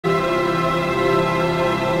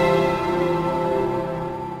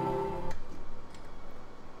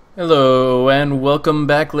Hello and welcome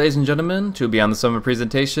back, ladies and gentlemen, to Beyond the Summer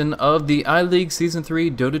presentation of the iLeague Season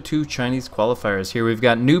 3 Dota 2 Chinese qualifiers. Here we've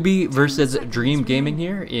got Newbee versus Dream Gaming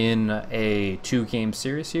here in a 2-game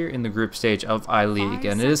series here in the group stage of iLeague,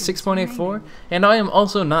 and it is 6.84, and I am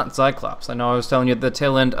also not Cyclops. I know I was telling you at the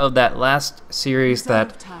tail end of that last series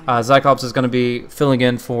that Cyclops is going to be filling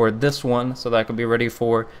in for this one, so that I could be ready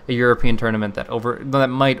for a European tournament that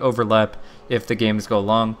might overlap if the games go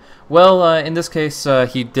long. Well, in this case,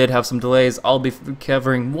 he did have some delays. I'll be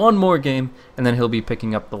covering one more game, and then he'll be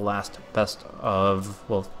picking up the last best of,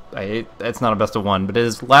 well, it's not a best of one, but it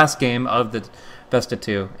is last game of the best of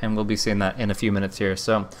 2, and we'll be seeing that in a few minutes here.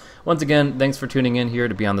 So, once again, thanks for tuning in here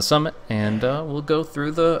to Beyond the Summit, and we'll go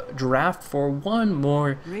through the draft for one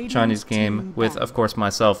more Chinese game with, of course,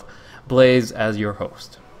 myself, Blaze, as your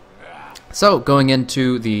host. So, going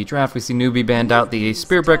into the draft, we see Newbee banned out the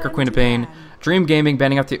Spiritbreaker, Queen of Pain, Dream Gaming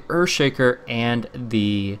banning out the Earthshaker and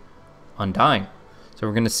the Undying. So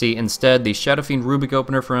we're going to see instead the Shadow Fiend Rubik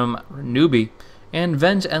opener from Newbee and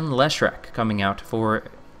Venge and Leshrac coming out for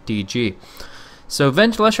DG. So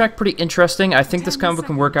Venge Leshrac, pretty interesting. I think this combo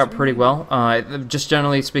can work out pretty well. Just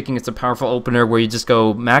generally speaking, it's a powerful opener where you just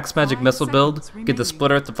go max magic missile build, get the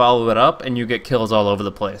Split Earth to follow it up, and you get kills all over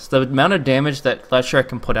the place. The amount of damage that Leshrac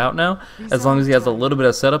can put out now, as long as he has a little bit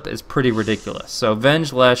of setup, is pretty ridiculous. So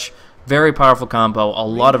Venge, Lesh, very powerful combo, a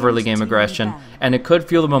lot of early game aggression, and it could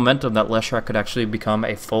fuel the momentum that Leshrac could actually become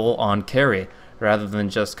a full-on carry, rather than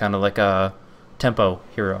just kind of like a tempo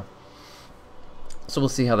hero. So we'll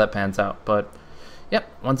see how that pans out, but yep,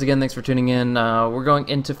 once again, thanks for tuning in. We're going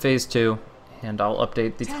into Phase 2, and I'll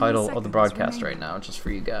update the title of the broadcast right now, just for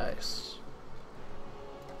you guys.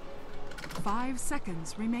 5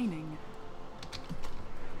 seconds remaining.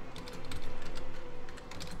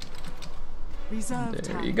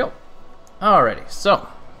 There you go. Alrighty, so,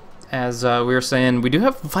 as we were saying, we do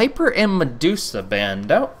have Viper and Medusa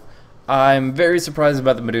banned out. I'm very surprised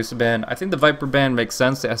about the Medusa ban. I think the Viper ban makes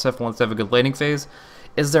sense. The SF wants to have a good laning phase.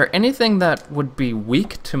 Is there anything that would be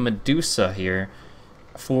weak to Medusa here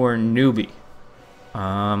for Newbee?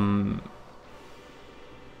 I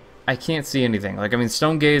can't see anything. Like, I mean,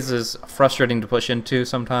 Stone Gaze is frustrating to push into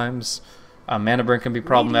sometimes. Mana Burn can be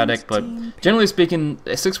problematic, but generally speaking,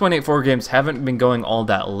 6.84 games haven't been going all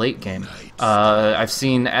that late game. I've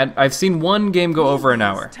seen one game go over an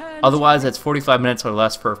hour. Otherwise, it's 45 minutes or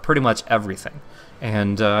less for pretty much everything.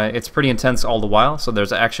 And it's pretty intense all the while, so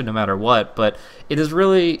there's action no matter what. But it is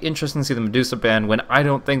really interesting to see the Medusa ban when I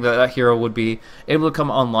don't think that that hero would be able to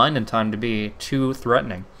come online in time to be too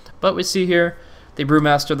threatening. But we see here, the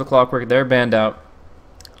Brewmaster, the Clockwork, they're banned out.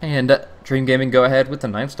 And Dream Gaming go ahead with the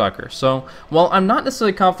Night Stalker. So, while I'm not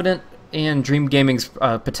necessarily confident in Dream Gaming's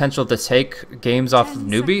potential to take games off of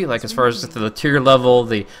Newbee, like as far as the tier level,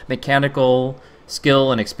 the mechanical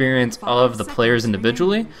skill and experience of the players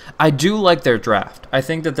individually, I do like their draft. I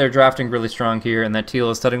think that they're drafting really strong here, and that Teal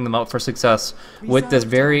is setting them up for success with this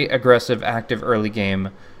very aggressive, active early game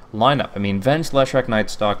lineup. I mean, Venge, Leshrac, Night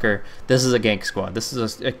Stalker, this is a gank squad. This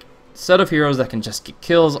is a set of heroes that can just get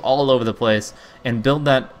kills all over the place and build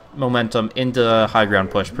that momentum into a high ground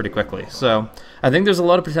push pretty quickly. So I think there's a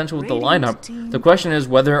lot of potential with the lineup. The question is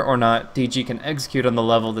whether or not DG can execute on the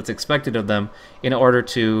level that's expected of them in order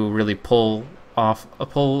to really pull off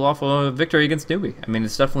a victory against Newbee. I mean,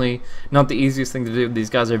 it's definitely not the easiest thing to do. These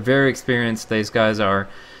guys are very experienced. These guys are,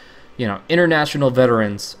 you know, international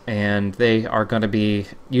veterans, and they are going to be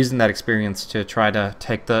using that experience to try to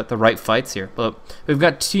take the right fights here. But we've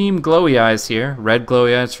got Team Glowy Eyes here. Red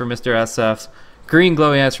Glowy Eyes for Mr. SF, green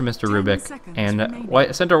Glowy Eyes for Mr. Rubik, and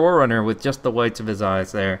white Center War Runner with just the whites of his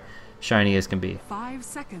eyes there, shiny as can be. 5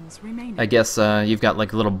 seconds remaining. I guess you've got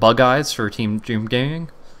like little bug eyes for Team Dream Gaming.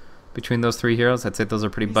 Between those three heroes, I'd say those are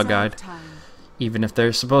pretty bug-eyed. Even if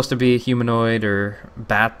they're supposed to be humanoid or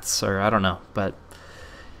bats or I don't know, but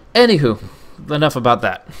anywho, enough about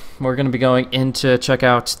that. We're going to be going in to check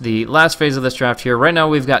out the last phase of this draft here. Right now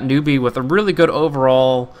we've got Newbee with a really good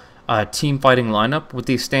overall team fighting lineup. With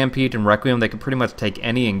the Stampede and Requiem, they can pretty much take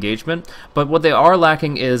any engagement, but what they are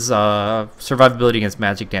lacking is survivability against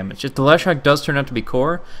magic damage. If the Leshrac does turn out to be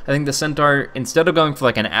core, I think the Centaur, instead of going for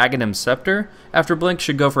like an Aghanim Scepter after Blink,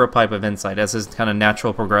 should go for a Pipe of Insight as his kind of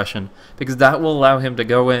natural progression, because that will allow him to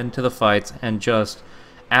go into the fights and just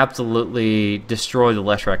absolutely destroy the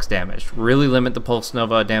Leshrac's damage. Really limit the Pulse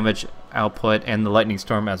Nova damage output and the Lightning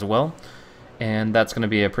Storm as well, and that's going to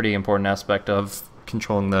be a pretty important aspect of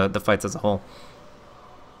controlling the fights as a whole.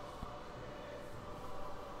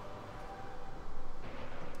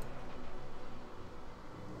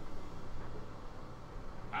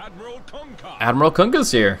 Admiral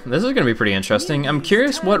Kunkka's here. This is going to be pretty interesting. I'm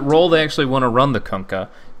curious what role they actually want to run the Kunkka.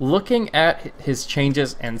 Looking at his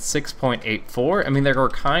changes and 6.84, I mean, they were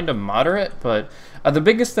kind of moderate, but the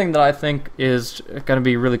biggest thing that I think is going to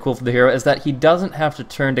be really cool for the hero is that he doesn't have to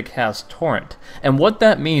turn to cast Torrent. And what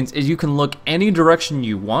that means is you can look any direction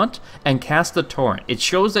you want and cast the Torrent. It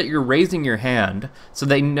shows that you're raising your hand, so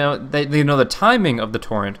they know the timing of the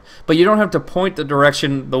Torrent, but you don't have to point the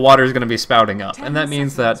direction the water is going to be spouting up. And that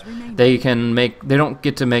means that they don't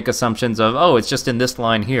get to make assumptions of, oh, it's just in this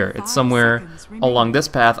line here. It's somewhere along this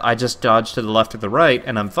path. I just dodge to the left or the right,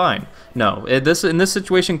 and I'm fine. No, in this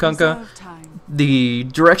situation, Kunkka, the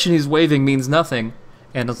direction he's waving means nothing,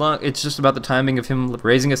 and it's just about the timing of him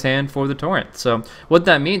raising his hand for the Torrent. So what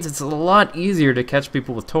that means, it's a lot easier to catch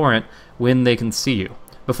people with Torrent when they can see you.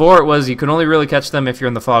 Before it was you can only really catch them if you're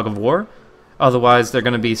in the fog of war, otherwise they're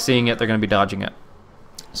going to be seeing it, they're going to be dodging it.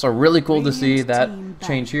 So really cool to see that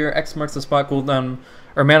change here. X marks the spot cooldown,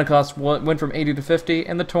 or mana cost went from 80 to 50,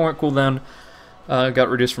 and the Torrent cooldown got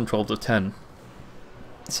reduced from 12 to 10.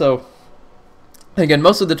 So again,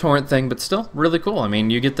 most of the Torrent thing, but still really cool. I mean,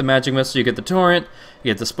 you get the Magic Missile, you get the Torrent,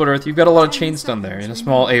 you get the Split Earth. You've got a lot of chain stun there in a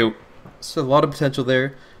small AoE. So a lot of potential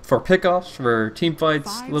there for pickoffs, for team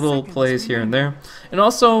fights, little plays here and there. And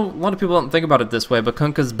also, a lot of people don't think about it this way, but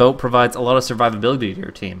Kunkka's boat provides a lot of survivability to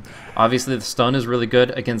your team. Obviously, the stun is really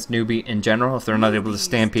good against Newbee in general if they're not able to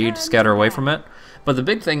stampede, scatter away from it. But the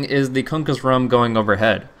big thing is the Kunkka's rum going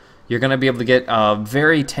overhead. You're going to be able to get a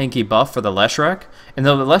very tanky buff for the Leshrac. And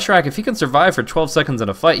though the Leshrac, if he can survive for 12 seconds in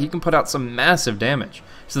a fight, he can put out some massive damage.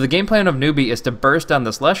 So the game plan of Newbee is to burst down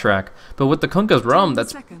this Leshrac, but with the Kunkka's rum,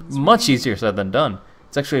 that's much easier said than done.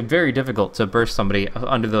 It's actually very difficult to burst somebody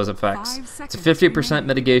under those effects. It's a 50%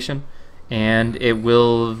 mitigation, and it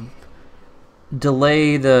will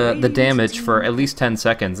delay the damage for at least 10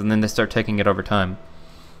 seconds, and then they start taking it over time.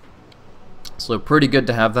 So pretty good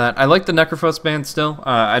to have that. I like the Necrophos band still.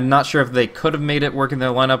 I'm not sure if they could have made it work in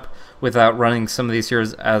their lineup without running some of these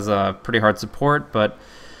heroes as a pretty hard support, but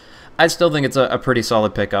I still think it's a pretty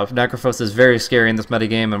solid pickup. Necrophos is very scary in this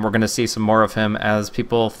metagame, and we're going to see some more of him as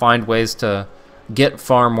people find ways to get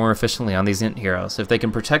farm more efficiently on these int heroes. If they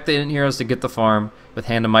can protect the int heroes to get the farm with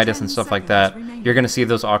Hand of Midas and stuff like that, you're going to see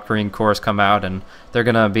those Octarine cores come out, and they're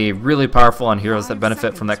going to be really powerful on heroes that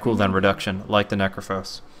benefit from that cooldown reduction, like the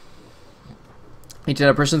Necrophos. Ancient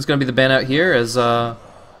Apparition is going to be the ban out here, as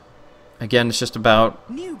again, it's just about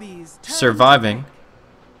surviving.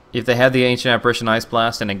 If they had the Ancient Apparition Ice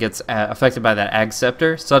Blast and it gets affected by that Ag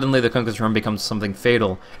Scepter, suddenly the Kunkka's Rum becomes something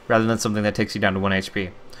fatal rather than something that takes you down to 1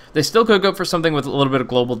 HP. They still could go for something with a little bit of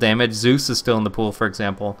global damage. Zeus is still in the pool, for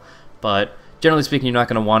example, but generally speaking, you're not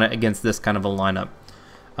going to want it against this kind of a lineup.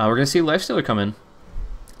 We're going to see Lifestealer come in.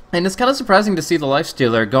 And it's kind of surprising to see the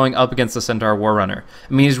Lifestealer going up against the Centaur Warrunner.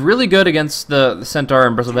 I mean, he's really good against the Centaur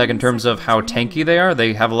and Bristleback in terms of how tanky they are.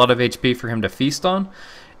 They have a lot of HP for him to feast on.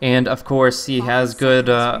 And, of course, he has good,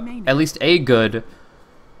 at least a good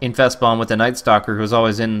Infest Bomb with the Night Stalker, who's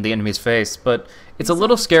always in the enemy's face. But it's a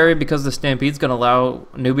little scary because the Stampede's going to allow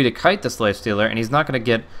Newbee to kite this Lifestealer, and he's not going to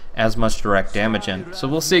get as much direct damage in. So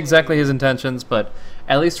we'll see exactly his intentions, but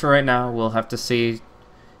at least for right now, we'll have to see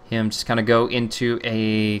him just kind of go into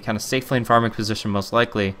a kind of safe lane farming position, most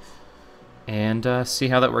likely, and see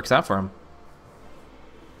how that works out for him.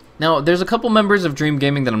 Now, there's a couple members of Dream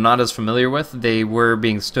Gaming that I'm not as familiar with. They were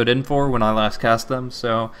being stood in for when I last cast them,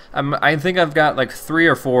 so I think I've got like 3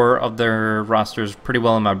 or 4 of their rosters pretty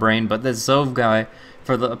well in my brain, but this Zove guy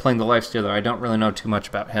for playing the Lifestealer, I don't really know too much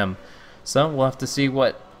about him. So we'll have to see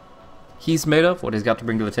what he's made of, what he's got to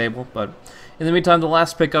bring to the table. But in the meantime, the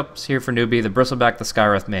last pickups here for Newbee, the Bristleback, the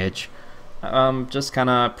Skywrath Mage. Just kind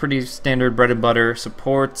of pretty standard bread and butter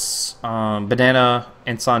supports. Banana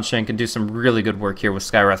and Sanshin can do some really good work here with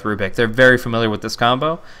Skywrath Rubik. They're very familiar with this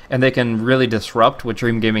combo, and they can really disrupt what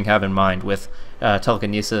Dream Gaming have in mind with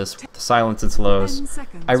telekinesis, the silence and slows.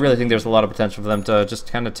 I really think there's a lot of potential for them to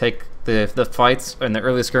just kind of take the fights and the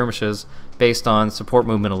early skirmishes based on support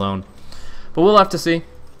movement alone. But we'll have to see.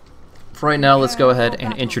 For right now, let's go ahead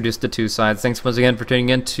and introduce the two sides. Thanks once again for tuning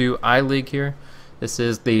in to iLeague here. This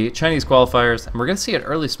is the Chinese qualifiers, and we're going to see an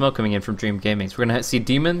early smoke coming in from Dream Gaming. So we're going to see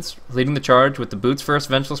Demons leading the charge with the Boots first,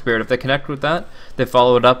 Vengeful Spirit. If they connect with that, they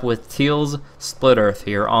follow it up with Teal's Split Earth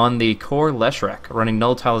here on the core Leshrac, running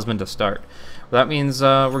Null Talisman to start. That means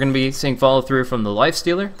we're going to be seeing follow through from the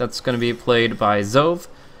Lifestealer. That's going to be played by Zove.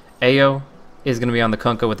 Ao is going to be on the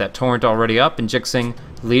Kunkka with that Torrent already up, and Jixing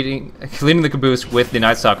leading the caboose with the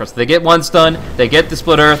Night Stalker. So they get one stun, they get the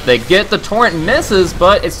Split Earth, they get the Torrent, misses,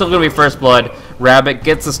 but it's still going to be First Blood Rabbit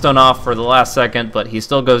gets the stun off for the last second, but he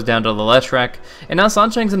still goes down to the Leshrac. And now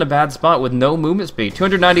Sanshang's in a bad spot with no movement speed.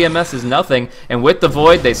 290 MS is nothing, and with the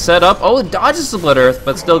Void, they set up. Oh, it dodges Split Earth,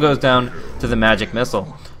 but still goes down to the Magic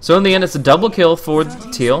Missile. So in the end, it's a double kill for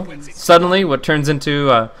the Teal. Suddenly, what turns into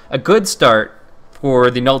a good start for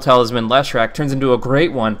the Null Talisman Leshrac turns into a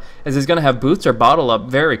great one, as he's going to have Boots or Bottle up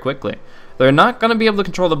very quickly. They're not going to be able to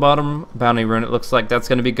control the bottom bounty rune. It looks like that's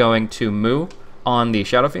going to be going to Mu on the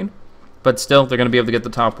Shadow Fiend. But still, they're going to be able to get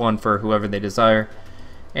the top one for whoever they desire.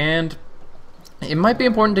 And it might be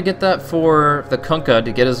important to get that for the Kunkka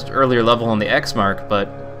to get his earlier level on the X mark, but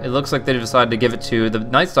it looks like they decided to give it to the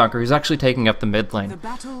Night Stalker, who's actually taking up the mid lane.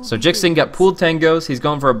 So Jixing got pooled tangos, he's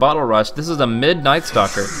going for a bottle rush. This is a mid Night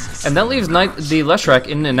Stalker. And that leaves the Leshrac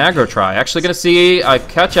in an aggro try. Actually going to see a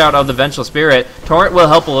catch out of the Vengeful Spirit. Torrent will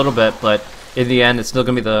help a little bit, but in the end, it's still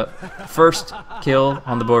going to be the first kill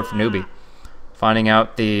on the board for Newbee. Finding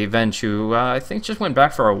out the Venge, who I think just went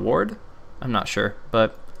back for a ward. I'm not sure,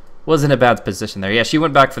 but was in a bad position there. Yeah, she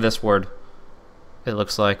went back for this ward, it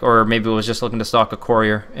looks like. Or maybe it was just looking to stalk a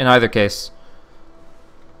courier. In either case.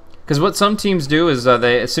 Because what some teams do is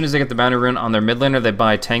as soon as they get the bounty rune on their mid laner, they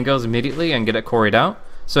buy tangos immediately and get it couried out.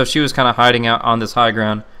 So if she was kind of hiding out on this high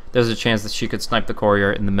ground, there's a chance that she could snipe the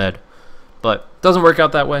courier in the mid. But doesn't work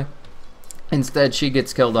out that way. Instead, she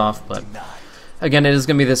gets killed off, but again, it is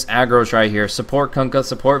going to be this aggro try here. Support Kunkka,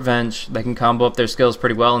 support Venge. They can combo up their skills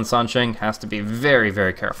pretty well, and Sanshang has to be very,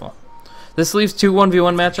 very careful. This leaves two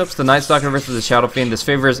 1v1 matchups, the Night Stalker versus the Shadow Fiend. This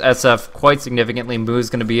favors SF quite significantly. Moo's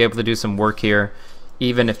going to be able to do some work here,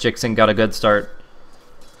 even if Jixing got a good start.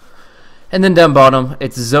 And then down bottom,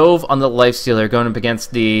 it's Zove on the Lifestealer going up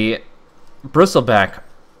against the Bristleback,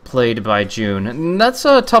 played by June. And that's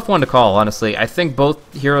a tough one to call, honestly. I think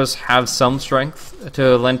both heroes have some strength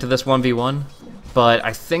to lend to this 1v1. But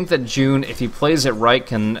I think that June, if he plays it right,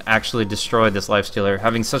 can actually destroy this Lifestealer,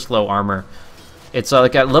 having such low armor. It's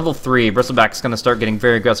like at level 3, Bristleback's going to start getting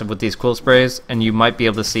very aggressive with these cool sprays, and you might be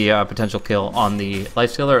able to see a potential kill on the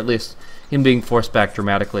Lifestealer, or at least him being forced back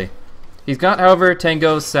dramatically. He's got, however,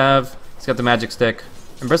 Tango, Sav, he's got the Magic Stick,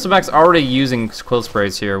 and Bristleback's already using quill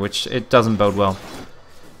sprays here, which it doesn't bode well.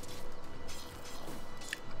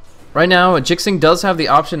 Right now, Jixing does have the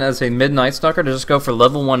option as a mid Night Stalker to just go for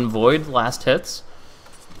level 1 Void last hits.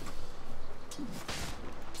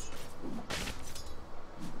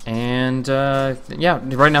 And yeah,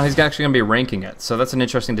 right now he's actually going to be ranking it, so that's an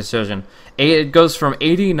interesting decision. It goes from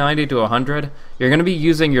 80, 90 to 100. You're going to be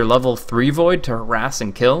using your level 3 Void to harass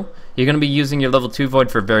and kill. You're going to be using your level 2 Void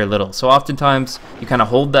for very little. So oftentimes, you kind of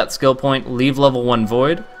hold that skill point, leave level 1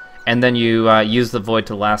 Void, and then you use the Void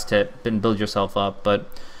to last hit and build yourself up. But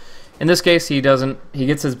in this case, he doesn't. He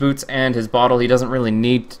gets his boots and his bottle. He doesn't really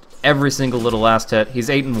need every single little last hit. He's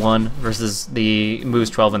 8-1 versus the Moo's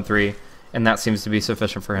 12-3, and that seems to be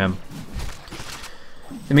sufficient for him.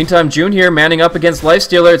 In the meantime, June here manning up against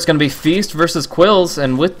Lifestealer. It's going to be Feast versus Quills,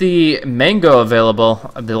 and with the Mango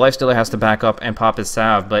available, the Lifestealer has to back up and pop his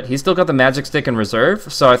salve, but he's still got the Magic Stick in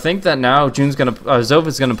reserve, so I think that now Zove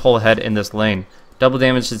is going to pull ahead in this lane. Double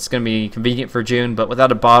damage is going to be convenient for June, but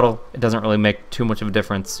without a bottle, it doesn't really make too much of a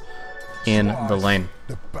difference in the lane.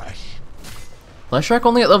 Leshrac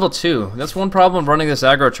only at level 2. That's one problem running this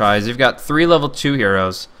aggro try, is you've got 3 level 2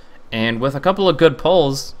 heroes, and with a couple of good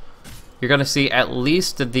pulls, you're going to see at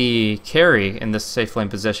least the carry in this safe lane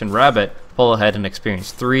position, Rabbit, pull ahead in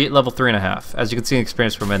experience. Level 3.5. As you can see in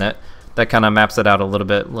experience per minute, that kind of maps it out a little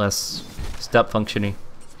bit less step functiony.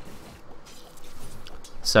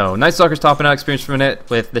 So, Night Stalker's topping out experience per minute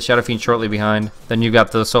with the Shadow Fiend shortly behind. Then you've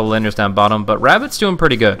got the solo laners down bottom, but Rabbit's doing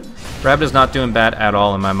pretty good. Rabbit is not doing bad at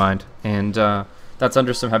all in my mind, and that's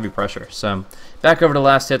under some heavy pressure. So, back over to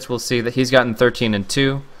last hits, we'll see that he's gotten 13-2.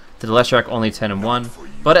 To the Leshrac only 10-1.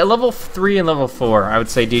 But at level 3 and level 4, I would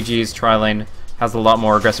say DG's tri-lane has a lot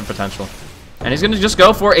more aggressive potential. And he's going to just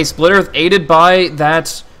go for a Split Earth aided by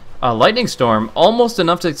that Lightning Storm. Almost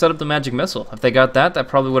enough to set up the Magic Missile. If they got that, that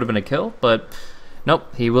probably would have been a kill. But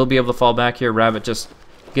nope, he will be able to fall back here. Rabbit just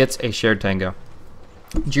gets a shared tango.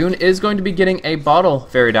 June is going to be getting a bottle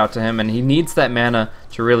ferried out to him, and he needs that mana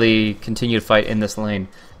to really continue to fight in this lane.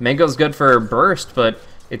 Mango's good for burst, but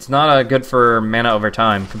it's not good for mana over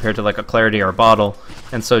time compared to like a Clarity or a bottle,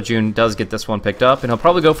 and so June does get this one picked up, and he'll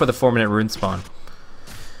probably go for the 4-minute rune spawn.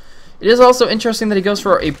 It is also interesting that he goes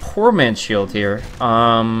for a poor man's shield here.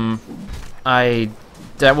 Well, I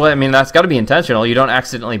mean, that's got to be intentional. You don't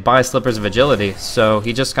accidentally buy Slippers of Agility, so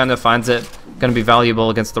he just kind of finds it going to be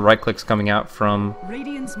valuable against the right clicks coming out from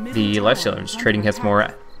the Lifestealer, just trading hits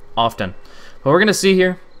more often. What we're going to see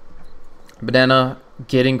here, Banana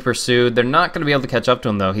getting pursued. They're not going to be able to catch up to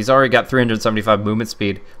him, though. He's already got 375 movement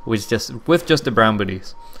speed, with just the brown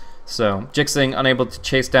booties. So Jixing unable to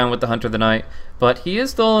chase down with the Hunter of the Night, but he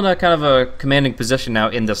is still in a kind of a commanding position now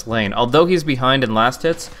in this lane. Although he's behind in last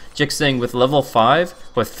hits, Jixing with level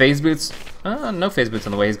 5, with phase boots, no phase boots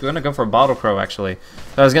on the way. He's going to go for a Bottle Crow, actually.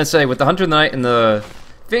 But I was going to say, with the Hunter of the Night and the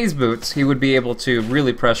phase boots, he would be able to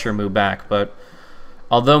really pressure Moo back, but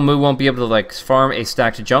although Moo won't be able to like farm a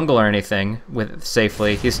stacked jungle or anything with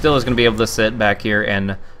safely, he still is going to be able to sit back here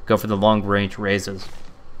and go for the long range raises.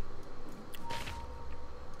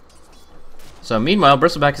 So meanwhile,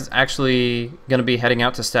 Bristleback is actually going to be heading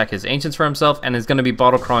out to stack his Ancients for himself, and is going to be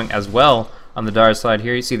bottle crowing as well on the Dire side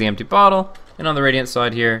here. You see the empty bottle, and on the Radiant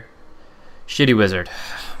side here, Shitty Wizard.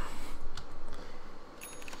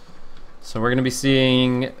 So we're going to be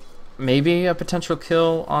seeing maybe a potential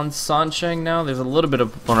kill on Sansheng now. There's a little bit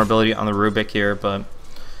of vulnerability on the Rubik here, but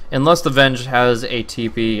unless the Venge has a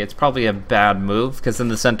TP, it's probably a bad move, because then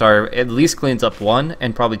the Centaur at least cleans up one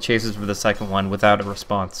and probably chases for the second one without a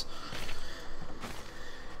response.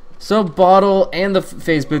 So Bottle and the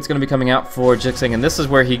phase boot's going to be coming out for Jixing, and this is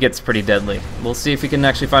where he gets pretty deadly. We'll see if he can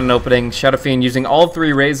actually find an opening. Shadow Fiend using all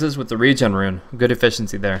 3 raises with the regen rune. Good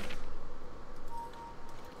efficiency there.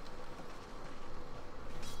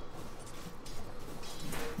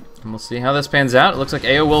 And we'll see how this pans out. It looks like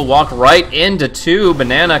AO will walk right into 2.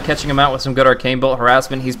 Banana catching him out with some good Arcane Bolt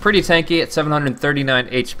harassment. He's pretty tanky at 739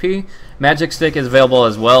 HP. Magic Stick is available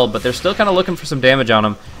as well, but they're still kind of looking for some damage on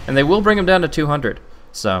him, and they will bring him down to 200.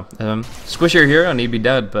 So, squishier hero, need be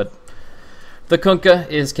dead, but the Kunkka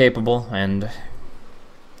is capable, and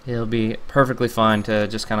he'll be perfectly fine to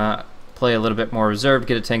just kind of play a little bit more reserved,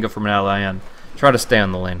 get a tango from an ally, and try to stay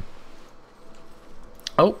on the lane.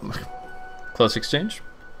 Oh, close exchange.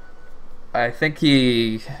 I think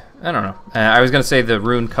I don't know. I was going to say the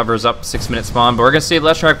rune covers up 6-minute spawn, but we're going to see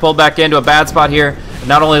Leshrac pulled back into a bad spot here.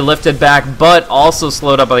 Not only lifted back, but also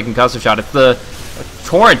slowed up by the concussive shot. If the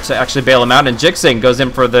Torrent to actually bail him out, and Jixing goes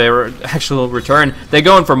in for the actual return. They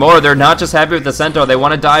go in for more. They're not just happy with the Centaur. They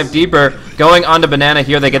want to dive deeper. Going onto Banana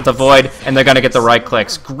here, they get the Void, and they're going to get the right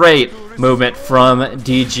clicks. Great movement from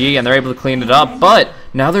DG, and they're able to clean it up, but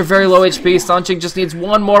now they're very low HP. Sansheng just needs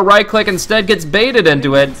one more right click, instead gets baited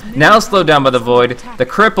into it. Now slowed down by the Void. The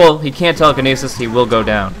cripple, he can't telekinesis, he will go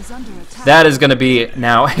down. That is going to be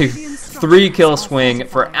now a 3-kill swing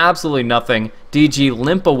for absolutely nothing. DG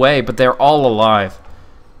limp away, but they're all alive.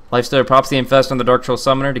 Lifestealer pops the Infest on the Dark Troll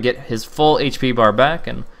Summoner to get his full HP bar back,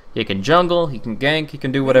 and he can jungle, he can gank, he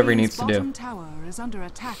can do whatever he needs to do.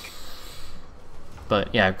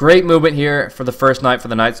 But yeah, great movement here for the first night for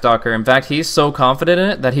the Night Stalker. In fact, he's so confident in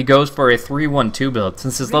it that he goes for a 3-1-2 build,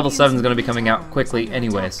 since his level 7 is going to be coming out quickly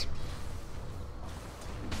anyways.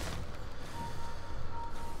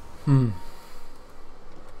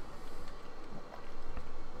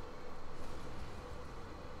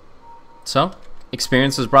 So,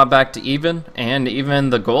 experience was brought back to even, and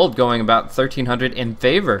even the gold going about 1,300 in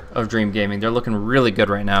favor of Dream Gaming. They're looking really good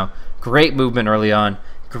right now. Great movement early on.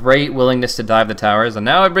 Great willingness to dive the towers, and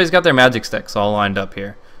now everybody's got their magic sticks all lined up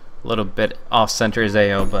here. A little bit off-center is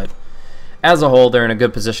AO, but as a whole, they're in a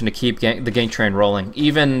good position to keep the gank train rolling.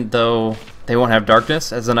 Even though they won't have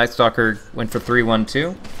darkness, as the Night Stalker went for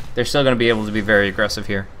 3-1-2, they're still going to be able to be very aggressive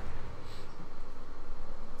here.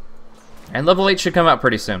 And level 8 should come out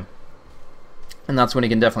pretty soon. And that's when he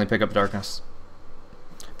can definitely pick up darkness.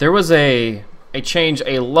 There was a change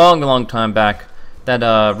a long time back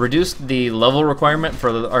that reduced the level requirement for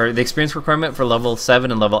or the experience requirement for level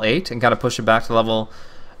 7 and level 8, and kind of pushed it back to level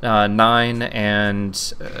 9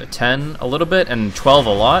 and 10 a little bit, and 12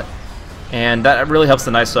 a lot. And that really helps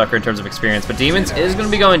the Night Stalker in terms of experience. But Demons is going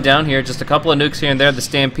to be going down here. Just a couple of nukes here and there. The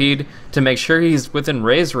Stampede to make sure he's within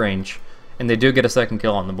raise range. And they do get a second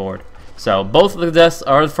kill on the board. So both of the deaths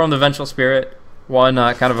are from the Vengeful Spirit. One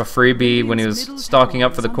kind of a freebie when he was stalking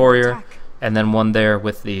up for the Courier. And then one there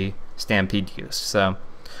with the Stampede use. So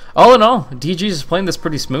all in all, DG is playing this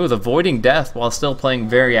pretty smooth, avoiding death while still playing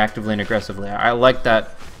very actively and aggressively. I like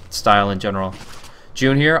that style in general.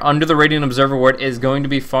 June here, under the Radiant Observer Ward, is going to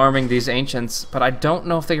be farming these Ancients, but I don't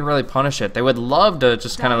know if they can really punish it. They would love to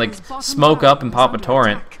just kind of like smoke up and pop a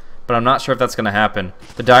Torrent, but I'm not sure if that's going to happen.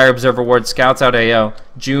 The Dire Observer Ward scouts out AO.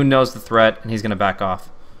 June knows the threat, and he's going to back off.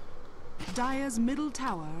 Dire's middle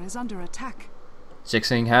tower is under attack.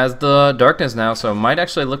 Jixing has the darkness now, so might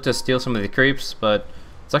actually look to steal some of the creeps, but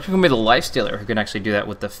it's actually going to be the Lifestealer who can actually do that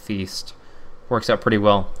with the Feast. Works out pretty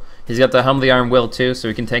well. He's got the Helm of the Iron Will too, so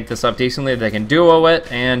he can tank this up decently. They can duo it,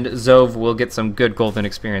 and Zove will get some good golden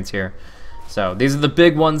experience here. So these are the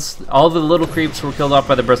big ones. All the little creeps were killed off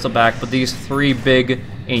by the Bristleback, but these 3 big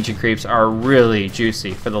Ancient Creeps are really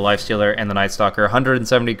juicy for the Lifestealer and the Night Stalker.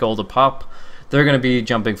 170 gold a pop. They're going to be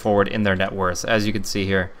jumping forward in their net worth, as you can see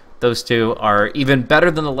here. Those two are even better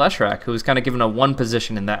than the Leshrac, who was kind of given a one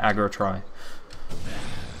position in that aggro try.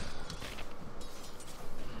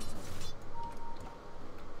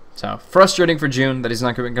 So, frustrating for June that he's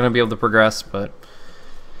not going to be able to progress, but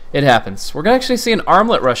it happens. We're going to actually see an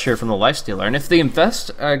armlet rush here from the Lifestealer, and if the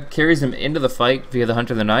Infest carries him into the fight via the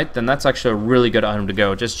Hunter of the Night, then that's actually a really good item to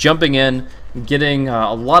go. Just jumping in, getting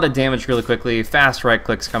a lot of damage really quickly, fast right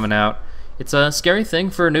clicks coming out. It's a scary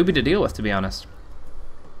thing for a newbie to deal with, to be honest.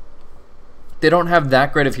 They don't have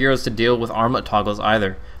that great of heroes to deal with armlet toggles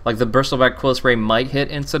either. Like the Bristleback Quill Spray might hit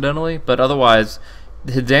incidentally, but otherwise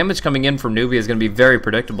the damage coming in from Newbee is going to be very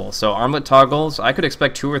predictable. So armlet toggles, I could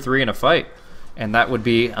expect 2 or 3 in a fight, and that would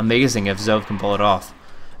be amazing if Zove can pull it off.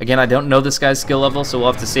 Again, I don't know this guy's skill level, so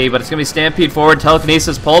we'll have to see, but it's going to be Stampede forward,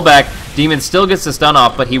 Telekinesis, pullback. Demon still gets the stun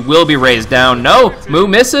off, but he will be raised down. No! Moo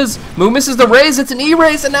misses! Moo misses the raise! It's an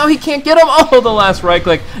E-raise, and now he can't get him! Oh, the last right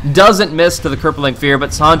click doesn't miss to the Crippling Fear, but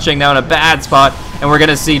Sansheng now in a bad spot, and we're going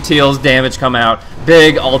to see Teal's damage come out.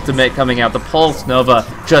 Big ultimate coming out. The Pulse Nova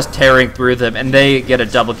just tearing through them, and they get a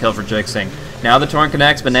double kill for Jixing. Now the Torrent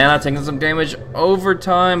connects. Banana taking some damage over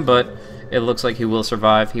time, but it looks like he will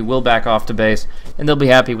survive. He will back off to base, and they'll be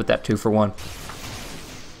happy with that 2 for 1.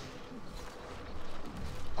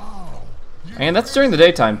 And that's during the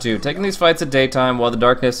daytime, too. Taking these fights at daytime while the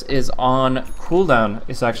darkness is on cooldown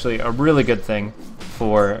is actually a really good thing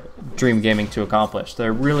for Dream Gaming to accomplish.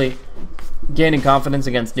 They're really gaining confidence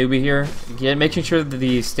against Newbee here, making sure that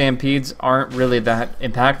the Stampedes aren't really that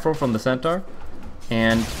impactful from the Centaur,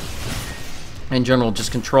 and in general,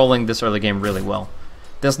 just controlling this early game really well.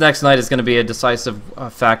 This next night is going to be a decisive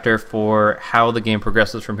factor for how the game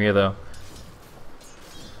progresses from here, though.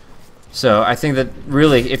 So I think that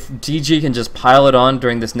really, if DG can just pile it on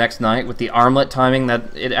during this next night with the armlet timing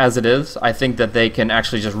as it is, I think that they can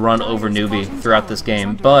actually just run over Newbee throughout this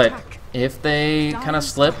game. But if they kind of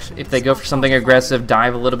slip, if they go for something aggressive,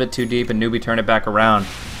 dive a little bit too deep, and Newbee turn it back around,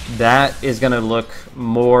 that is going to look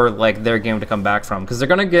more like their game to come back from. Because they're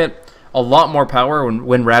going to get a lot more power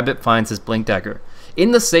when Rabbit finds his Blink Dagger.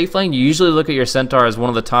 In the safe lane, you usually look at your Centaur as one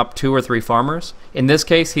of the top 2 or 3 farmers. In this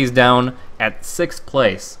case, he's down at 6th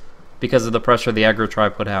place because of the pressure the aggro try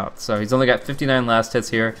put out. So he's only got 59 last hits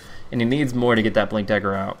here, and he needs more to get that Blink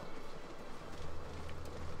Dagger out.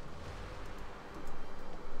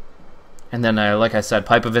 And then, like I said,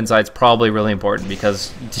 Pipe of Insight's probably really important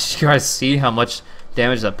because did you guys see how much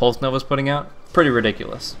damage that Pulse Nova's putting out? Pretty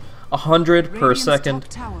ridiculous. 100 per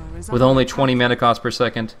second with only 20 mana cost per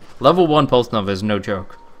second. Level 1 Pulse Nova is no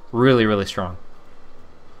joke. Really, really strong.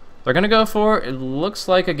 They're going to go for, it looks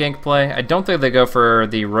like a gank play. I don't think they go for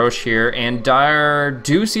the Roche here, and Dire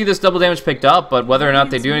do see this double damage picked up, but whether or not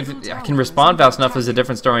they do anything, can respond fast enough is a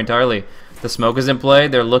different story entirely. The smoke is in play.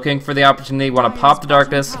 They're looking for the opportunity, want to pop the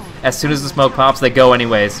darkness. As soon as the smoke pops, they go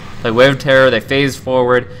anyways. They Wave of Terror, they phase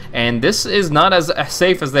forward, and this is not as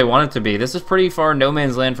safe as they want it to be. This is pretty far no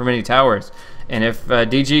man's land from any towers. And if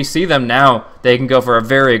DG see them now, they can go for a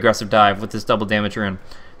very aggressive dive with this double damage rune.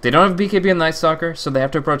 They don't have BKB and Night Stalker, so they have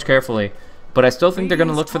to approach carefully. But I still think they're going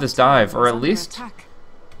to look for this dive, or at least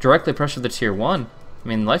directly pressure the tier 1. I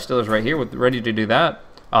mean, Lifestealer's right here, ready to do that.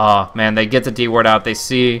 Ah, man, they get the D-ward out. They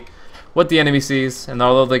see what the enemy sees, and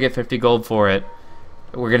although they get 50 gold for it,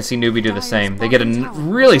 we're going to see Newbee do the same. They get a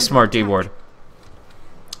really smart D-ward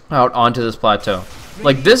out onto this plateau.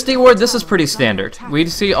 Like this D-ward, this is pretty standard. We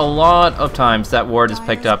see a lot of times that ward is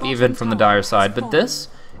picked up, even from the Dire side, but this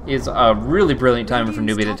is a really brilliant timing for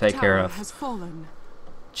Newbee to take care of.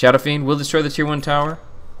 Shadow Fiend will destroy the tier 1 tower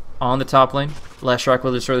on the top lane. Leshrac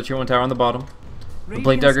will destroy the tier 1 tower on the bottom. The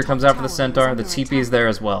Blink Dagger comes out for the Centaur. The TP is there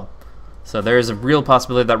as well. So there is a real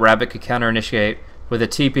possibility that Rabbit could counter-initiate with a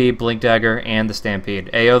TP, Blink Dagger, and the Stampede.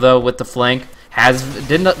 AO, though, with the flank,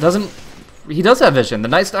 he does have vision. The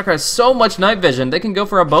Night Stalker has so much night vision, they can go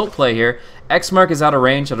for a boat play here. X-Mark is out of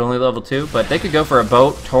range at only level 2, but they could go for a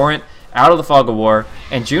boat, Torrent, out of the Fog of War,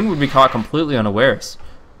 and June would be caught completely unawares.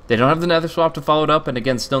 They don't have the Nether Swap to follow it up, and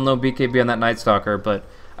again, still no BKB on that Night Stalker, but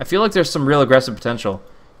I feel like there's some real aggressive potential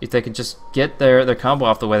if they could just get their combo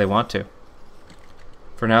off the way they want to.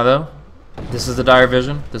 For now, though, this is the Dire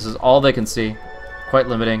vision. This is all they can see. Quite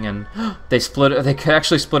limiting, and they can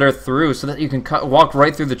actually split her through so that you can walk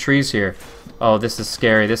right through the trees here. Oh, this is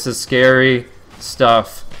scary. This is scary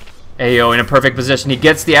stuff. AO in a perfect position. He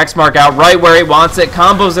gets the X mark out right where he wants it,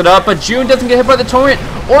 combos it up, but June doesn't get hit by the Torrent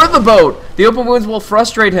or the boat. The open wounds will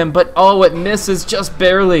frustrate him, but oh, it misses just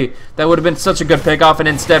barely. That would have been such a good pickoff, and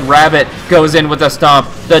instead Rabbit goes in with a stomp.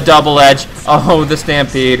 The double edge. Oh, the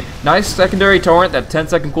Stampede. Nice secondary torrent, that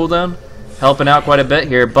 10-second cooldown. Helping out quite a bit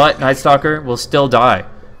here, but Night Stalker will still die.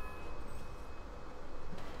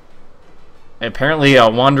 Apparently, a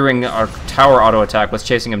wandering tower auto attack was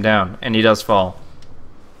chasing him down, and he does fall.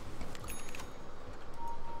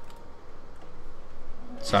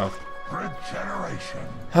 So,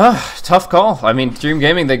 tough call. I mean, Dream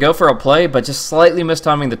Gaming, they go for a play, but just slightly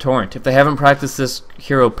mistiming the torrent. If they haven't practiced this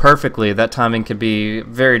hero perfectly, that timing could be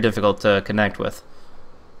very difficult to connect with.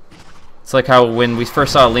 It's like how when we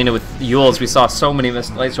first saw Alina with Yules, we saw so many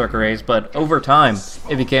missed Light Strike arrays, but over time,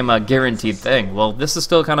 it became a guaranteed thing. Well, this is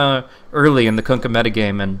still kind of early in the Kunkka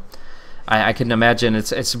metagame, and I can imagine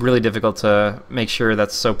it's really difficult to make sure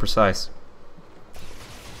that's so precise.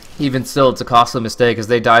 Even still, it's a costly mistake as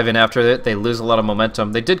they dive in after it. They lose a lot of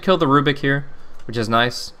momentum. They did kill the Rubik here, which is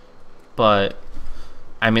nice, but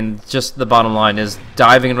I mean, just the bottom line is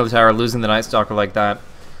diving into the tower, losing the Night Stalker like that.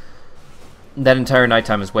 That entire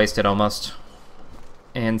nighttime is wasted almost.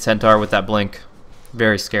 And Centaur with that blink.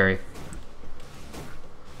 Very scary.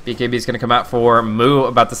 BKB is going to come out for Moo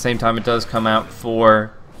about the same time it does come out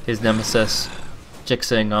for his nemesis,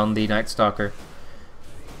 Jixing on the Night Stalker.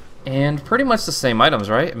 And pretty much the same items,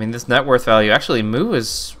 right? I mean, this net worth value, actually Moo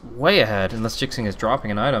is way ahead unless Jixing is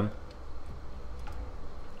dropping an item.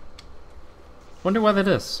 Wonder why that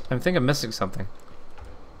is. I think I'm missing something.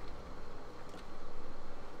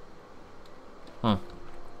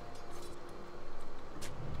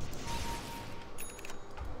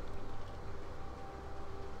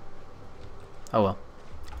 Oh well.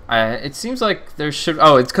 It seems like there should...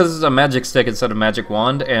 Oh, it's because it's a magic stick instead of magic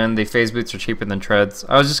wand, and the phase boots are cheaper than treads.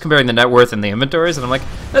 I was just comparing the net worth and the inventories, and I'm like,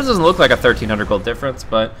 this doesn't look like a 1,300 gold difference,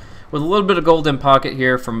 but with a little bit of gold in pocket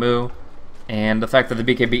here for Moo, and the fact that the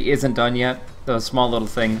BKB isn't done yet, those small little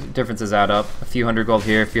differences add up. A few hundred gold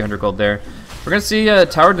here, a few hundred gold there. We're going to see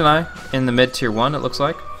Tower Deny in the mid tier 1, it looks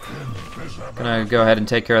like. Gonna go ahead and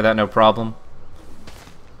take care of that, no problem.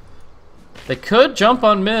 They could jump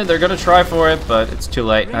on mid, they're gonna try for it, but it's too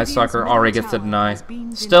late. Night Stalker already gets the deny.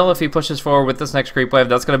 Still, if he pushes forward with this next creep wave,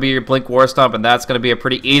 that's gonna be your Blink War Stomp, and that's gonna be a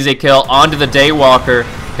pretty easy kill onto the Daywalker.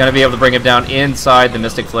 Gonna be able to bring him down inside the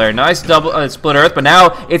Mystic Flare. Nice double split earth, but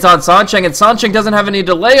now it's on Sansheng, and Sansheng doesn't have any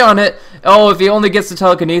delay on it. Oh, if he only gets the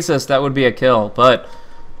telekinesis, that would be a kill, but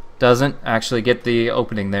doesn't actually get the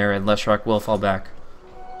opening there, and Leshrac will fall back.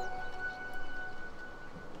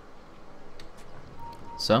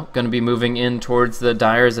 So, going to be moving in towards the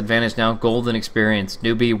Dire's advantage now. Golden experience.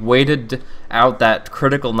 Newbee waited out that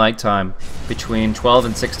critical nighttime between 12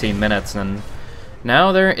 and 16 minutes, and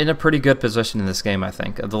now they're in a pretty good position in this game, I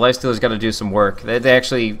think. The Lifestealers got to do some work. They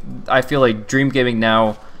actually, I feel like Dream Gaming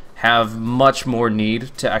now have much more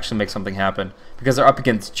need to actually make something happen, because they're up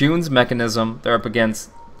against June's mechanism, they're up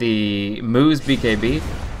against the Moo's BKB.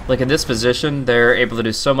 Like in this position, they're able to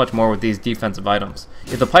do so much more with these defensive items.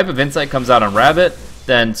 If the Pipe of Insight comes out on Rabbit,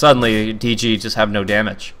 then suddenly DG just have no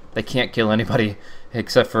damage. They can't kill anybody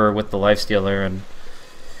except for with the Lifestealer, and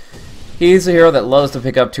he's a hero that loves to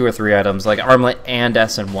pick up 2 or 3 items, like Armlet and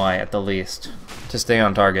S and Y at the least, to stay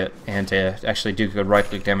on target and to actually do good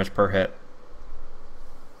right-click damage per hit.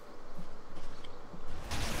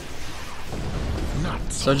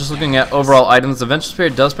 So just looking at overall items, the Venture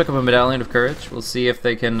Spirit does pick up a Medallion of Courage. We'll see if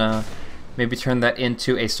they can maybe turn that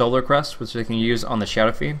into a Solar Crest, which they can use on the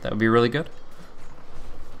Shadow Fiend. That would be really good.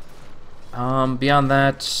 Beyond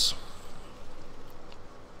that,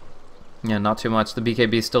 yeah, not too much. The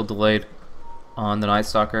BKB is still delayed on the Night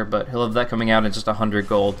Stalker, but he'll have that coming out in just 100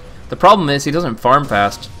 gold. The problem is he doesn't farm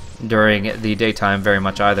fast during the daytime very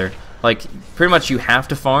much either. Like, pretty much you have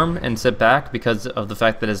to farm and sit back because of the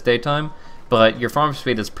fact that it's daytime, but your farm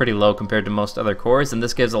speed is pretty low compared to most other cores, and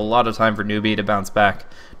this gives a lot of time for Newbee to bounce back.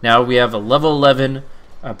 Now we have a level 11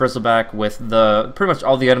 Bristleback with pretty much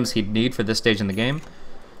all the items he'd need for this stage in the game.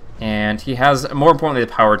 And he has, more importantly,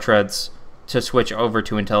 the power treads to switch over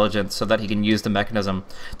to intelligence so that he can use the mechanism.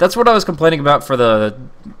 That's what I was complaining about for the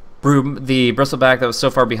Bristleback that was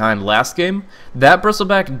so far behind last game. That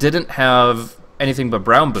Bristleback didn't have anything but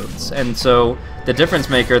brown boots, and so the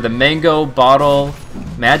difference maker, the Mango Bottle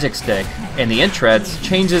Magic Stick and the Intreads,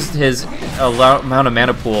 changes his amount of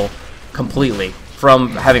mana pool completely. From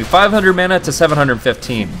having 500 mana to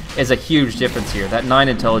 715 is a huge difference here. That 9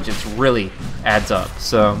 intelligence really adds up.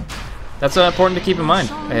 So that's important to keep in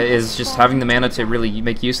mind, is just having the mana to really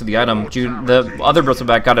make use of the item. The other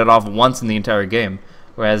Bristleback got it off once in the entire game,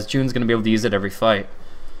 whereas June's going to be able to use it every fight.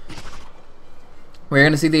 We're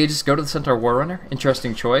going to see the Aegis go to the Centaur Warrunner.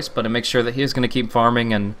 Interesting choice, but it makes sure that he is going to keep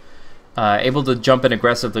farming and able to jump in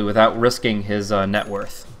aggressively without risking his net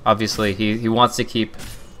worth. Obviously, he wants to keep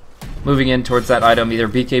moving in towards that item, either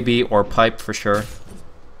BKB or pipe for sure.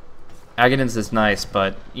 Aghanim's is nice,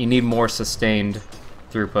 but you need more sustained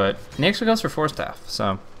throughput. And he actually goes for Force Staff,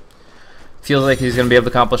 so feels like he's going to be able to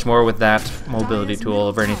accomplish more with that mobility tool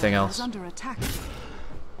over anything else.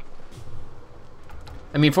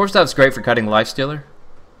 I mean, Force Staff's great for cutting Lifestealer,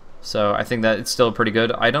 so I think that it's still a pretty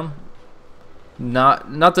good item.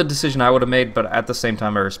 Not the decision I would have made, but at the same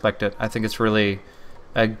time I respect it. I think it's really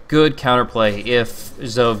a good counterplay if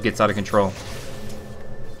Zove gets out of control.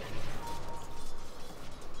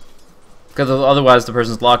 Because otherwise the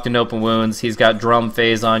person's locked in open wounds, he's got drum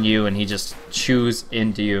phase on you, and he just chews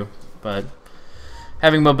into you. But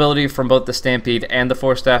having mobility from both the Stampede and the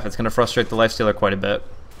Force Staff, it's going to frustrate the Lifestealer quite a bit.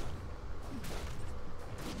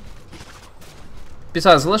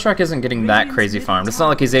 Besides, Leshrac isn't getting that crazy farmed. It's not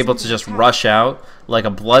like he's able to just rush out like a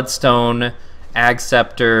Bloodstone, Ag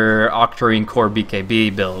Scepter, Octarine Core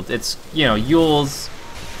BKB build. It's, you know, Yule's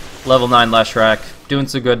level 9 Leshrac, doing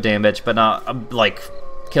some good damage, but not like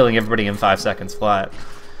killing everybody in 5 seconds flat.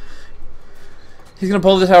 He's going to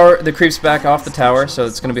pull the creeps back off the tower, so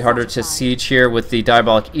it's going to be harder to siege here with the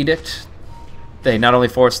Diabolic Edict. They not only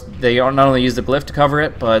use the glyph to cover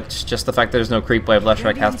it, but just the fact that there's no creep wave,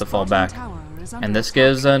 Leshrac has to fall back. And this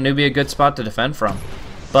gives Newbee a good spot to defend from.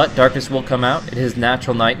 But darkness will come out. It is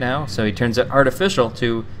natural night now, so he turns it artificial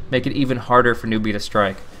to make it even harder for Newbee to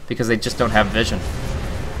strike, because they just don't have vision.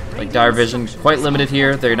 Like, dire vision, quite limited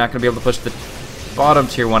here. They're not going to be able to push the bottom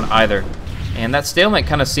tier 1 either. And that stalemate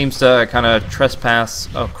kind of seems to trespass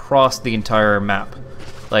across the entire map.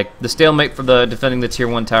 Like, the stalemate for the defending the tier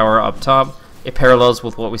 1 tower up top, it parallels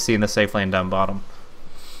with what we see in the safe lane down bottom.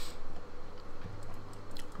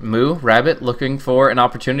 Rabbit looking for an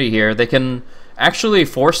opportunity here. They can actually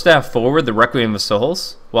Force Staff forward the Requiem of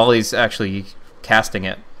Souls while he's actually casting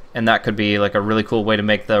it. And that could be like a really cool way to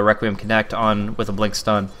make the Requiem connect on with a blink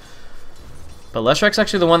stun. But Leshrac's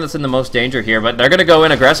actually the one that's in the most danger here, but they're going to go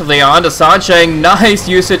in aggressively onto Sansheng. Nice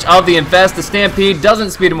usage of the Infest. The Stampede doesn't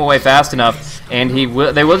speed him away fast enough, and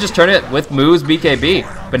they will just turn it with Moo's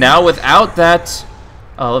BKB. But now without that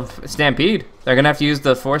Stampede, they're going to have to use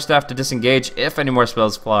the Force Staff to disengage if any more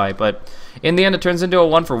spells fly. But in the end, it turns into a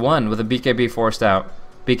 1-for-1 with a BKB forced out.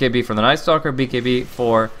 BKB for the Night Stalker, BKB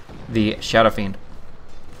for the Shadow Fiend.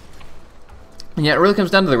 And yeah, it really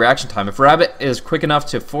comes down to the reaction time. If Rabbit is quick enough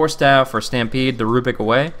to Force Staff or Stampede the Rubik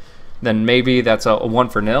away, then maybe that's a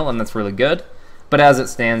 1-for-0, and that's really good. But as it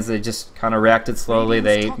stands, they just kind of reacted slowly.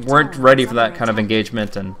 They weren't ready for that kind of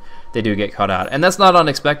engagement, and they do get caught out. And that's not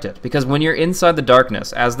unexpected, because when you're inside the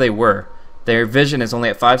darkness, as they were, their vision is only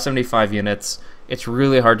at 575 units. It's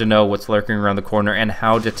really hard to know what's lurking around the corner and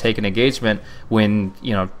how to take an engagement when,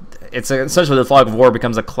 you know, it's essentially the Fog of War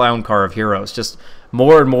becomes a clown car of heroes. Just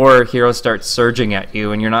more and more heroes start surging at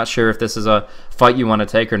you, and you're not sure if this is a fight you want to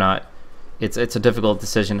take or not. It's a difficult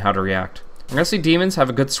decision how to react. We're going to see Demons have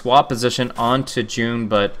a good swap position onto June,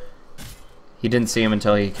 but he didn't see him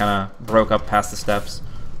until he kind of broke up past the steps.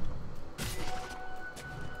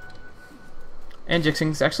 And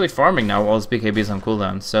Jixing's actually farming now while his BKB is on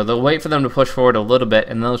cooldown, so they'll wait for them to push forward a little bit,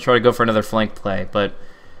 and they'll try to go for another flank play. But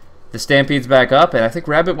the Stampede's back up, and I think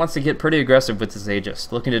Rabbit wants to get pretty aggressive with his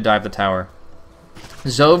Aegis, looking to dive the tower.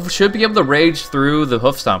 Zove should be able to rage through the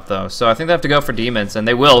Hoof Stomp, though, so I think they have to go for Demons, and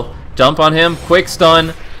they will. Dump on him, quick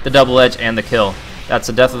stun, the double edge, and the kill. That's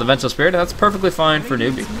the death of the Vengeful Spirit, and that's perfectly fine for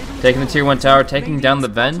Newbee. Taking the tier 1 tower, taking down the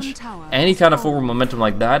Venge, any kind of forward momentum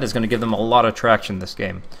like that is going to give them a lot of traction this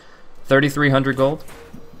game. 3,300 gold,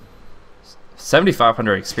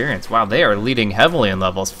 7,500 experience. Wow, they are leading heavily in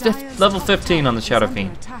levels. Level 15 on the Shadow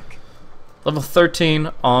Fiend. Level 13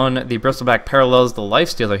 on the Bristleback Parallels, the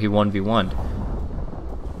Lifestealer he 1v1'd.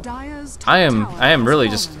 I am really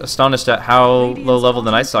just astonished at how low level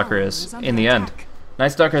the Night Stalker is in the end. Night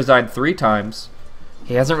Stalker has died 3 times.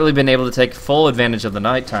 He hasn't really been able to take full advantage of the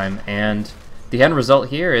nighttime, and the end result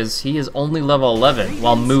here is he is only level 11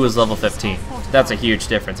 while Moo is level 15. That's a huge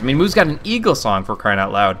difference. I mean, Moo's got an Eagle Song, for crying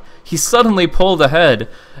out loud. He suddenly pulled ahead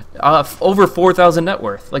over 4,000 net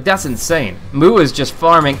worth. Like, that's insane. Moo is just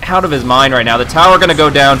farming out of his mind right now. The tower going to go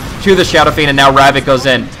down to the Shadow Fiend, and now Rabbit goes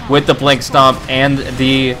in with the Blink Stomp and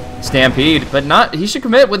the Stampede. But he should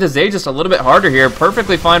commit with his Aegis a little bit harder here.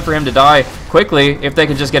 Perfectly fine for him to die quickly if they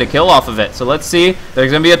can just get a kill off of it. So let's see.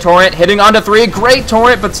 There's going to be a Torrent hitting onto 3. Great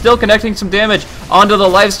Torrent, but still connecting some damage onto the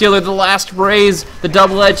Lifestealer. The last raise, the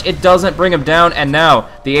double edge, it doesn't bring him down. And now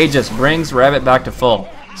the Aegis brings Rabbit back to full.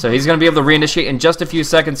 So he's going to be able to reinitiate in just a few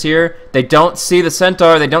seconds here. They don't see the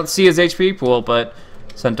Centaur. They don't see his HP pool, but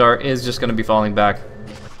Centaur is just going to be falling back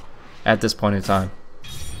at this point in time.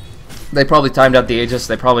 They probably timed out the Aegis.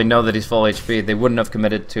 They probably know that he's full HP. They wouldn't have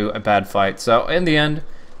committed to a bad fight. So in the end,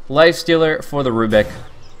 Lifestealer for the Rubik,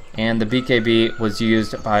 and the BKB was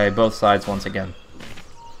used by both sides once again.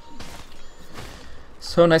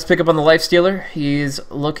 So nice pickup on the Lifestealer. He's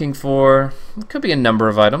looking for, it could be a number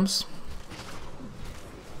of items.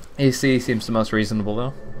 AC seems the most reasonable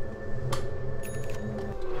though.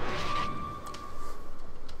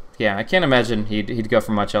 Yeah, I can't imagine he'd go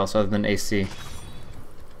for much else other than AC.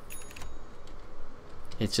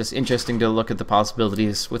 It's just interesting to look at the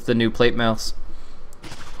possibilities with the new plate mouse.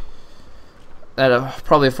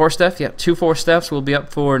 Probably a 4-step. Yeah, 2 4-steps will be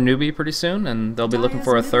up for Newbee pretty soon, and they'll be looking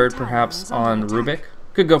for a third perhaps on Rubik.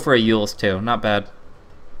 Could go for a Yules too, not bad.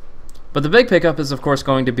 But the big pickup is of course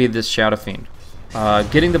going to be this Shadow Fiend.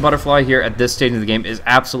 Getting the butterfly here at this stage of the game is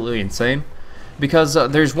absolutely insane, because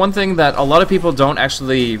there's one thing that a lot of people don't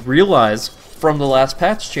actually realize from the last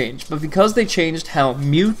patch change, but because they changed how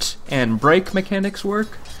mute and break mechanics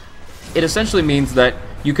work, it essentially means that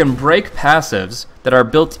you can break passives that are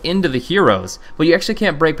built into the heroes, but you actually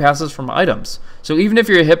can't break passives from items. So even if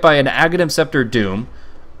you're hit by an Aghanim Scepter Doom,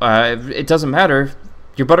 it doesn't matter,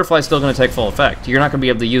 your butterfly's still going to take full effect. You're not going to be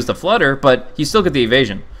able to use the flutter, but you still get the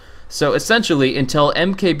evasion. So essentially, until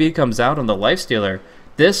MKB comes out on the Lifestealer,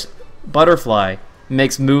 this butterfly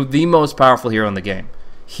makes Mu the most powerful hero in the game.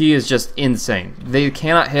 He is just insane. They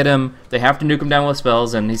cannot hit him. They have to nuke him down with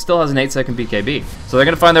spells, and he still has an 8-second BKB. So they're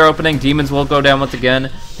going to find their opening. Demons will go down once again.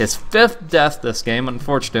 His 5th death this game,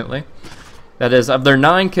 unfortunately. That is, of their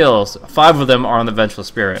 9 kills, 5 of them are on the Vengeful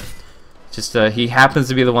Spirit. Just he happens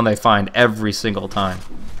to be the one they find every single time.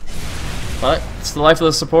 But it's the life of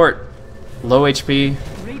the support. Low HP,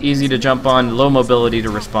 easy to jump on, low mobility to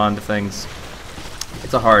respond to things.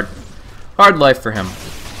 It's a hard life for him.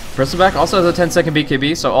 Bristleback also has a 10-second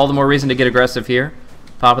BKB, so all the more reason to get aggressive here.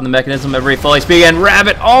 Popping the mechanism, every full HP, and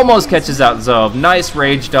Rabbit almost catches out Zove. Nice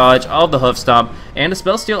rage dodge of the Hoof Stomp, and a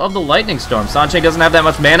spell steal of the Lightning Storm. Sanche doesn't have that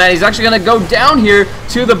much mana, and he's actually going to go down here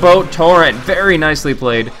to the boat Torrent. Very nicely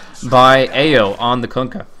played by Ao on the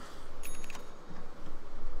Kunkka.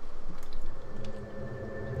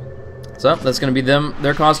 So that's going to be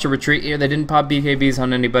their cause to retreat here. They didn't pop BKBs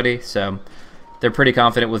on anybody, so they're pretty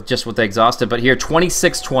confident with just what they exhausted. But here,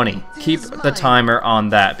 26-20. Keep the timer on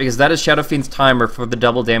that, because that is Shadow Fiend's timer for the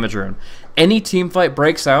double damage rune. Any team fight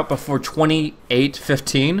breaks out before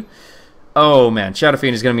 28-15. Oh man, Shadow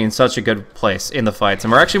Fiend is going to be in such a good place in the fights.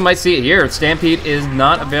 And we actually might see it here. Stampede is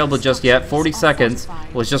not available just yet. 40 seconds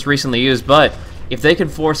was just recently used, but if they can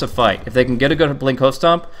force a fight, if they can get a good Blink Hoof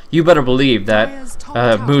Stomp, you better believe that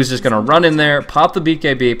Moo's just going to run in there, pop the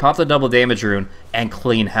BKB, pop the double damage rune, and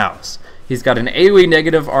clean house. He's got an AoE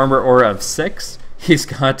negative armor aura of 6. He's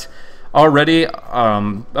got already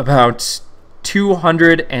about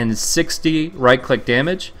 260 right-click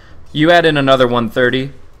damage. You add in another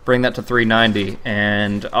 130, bring that to 390,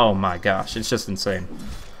 and oh my gosh, it's just insane.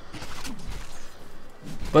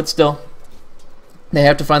 But still, they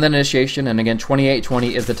have to find that initiation, and again,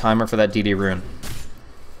 28-20 is the timer for that DD rune.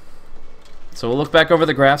 So we'll look back over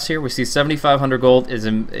the graphs here. We see 7,500 gold is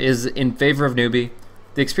in favor of Newbee.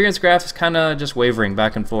 The experience graph is kind of just wavering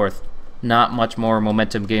back and forth. Not much more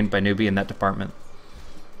momentum gained by Newbee in that department.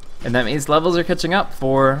 And that means levels are catching up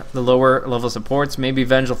for the lower level supports. Maybe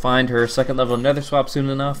Venge will find her 2nd level Nether Swap soon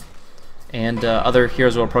enough. And other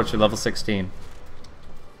heroes will approach their level 16.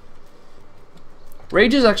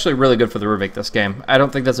 Rage is actually really good for the Rubik this game. I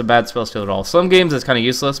don't think that's a bad spell steal at all. Some games it's kind of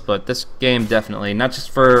useless, but this game definitely. Not just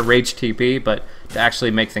for Rage TP, but to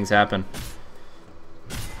actually make things happen.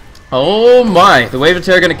 Oh my! The Wave of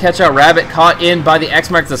Terror going to catch out Rabbit, caught in by the X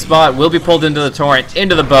marks the spot, will be pulled into the Torrent,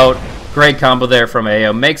 into the boat. Great combo there from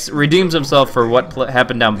Ao. Redeems himself for what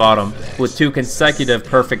happened down bottom with 2 consecutive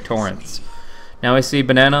perfect Torrents. Now I see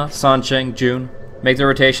Banana, Sancheng, June make their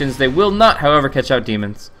rotations. They will not, however, catch out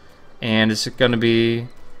Demons. And it's going to be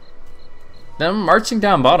them marching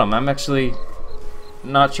down bottom. I'm actually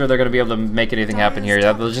not sure they're going to be able to make anything happen here.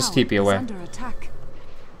 They'll just TP away.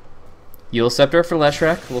 Yule Scepter for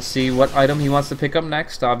Leshrac. We'll see what item he wants to pick up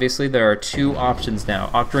next. Obviously, there are 2 options now.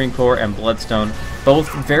 Octarine Core and Bloodstone.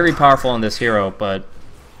 Both very powerful on this hero, but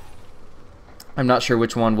I'm not sure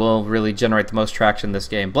which one will really generate the most traction this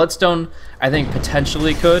game. Bloodstone, I think,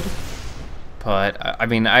 potentially could. But, I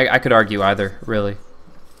mean, I could argue either, really.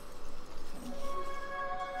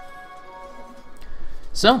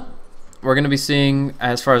 So, we're going to be seeing,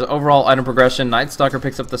 as far as overall item progression, Night Stalker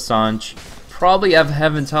picks up the Sanj. Probably have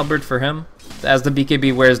Heaven's Halberd for him. As the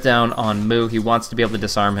BKB wears down on Mu, he wants to be able to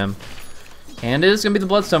disarm him. And it is going to be the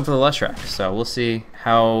Bloodstone for the Leshrac, so we'll see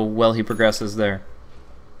how well he progresses there.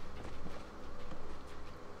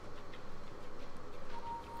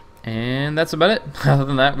 And that's about it. Other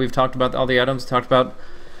than that, we've talked about all the items, talked about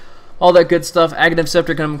all that good stuff. Aghanim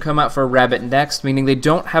Scepter can come out for a rabbit next, meaning they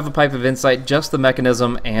don't have a Pipe of Insight, just the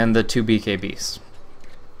mechanism and the 2 BKBs.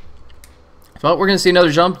 But we're going to see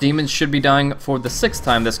another jump. Demons should be dying for the 6th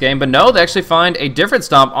time this game. But no, they actually find a different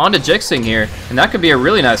stomp onto Jixing here. And that could be a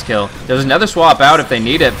really nice kill. There's another swap out if they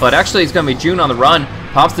need it. But actually, it's going to be June on the run.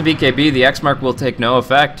 Pops the BKB. The X mark will take no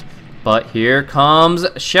effect. But here comes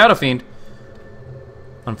Shadow Fiend.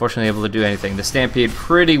 Unfortunately, able to do anything. The Stampede,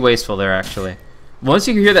 pretty wasteful there, actually. Once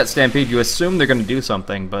you hear that Stampede, you assume they're going to do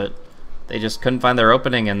something. But they just couldn't find their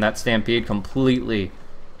opening. And that Stampede completely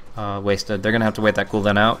wasted. They're going to have to wait that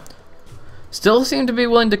cooldown out. Still seem to be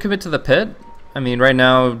willing to commit to the pit. I mean, right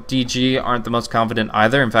now, DG aren't the most confident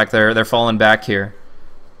either. In fact, they're falling back here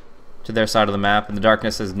to their side of the map, and the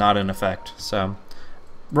darkness is not in effect. So,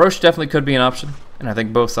 Roche definitely could be an option, and I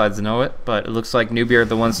think both sides know it, but it looks like Newbee are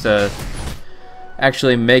the ones to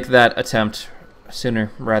actually make that attempt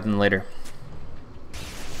sooner rather than later.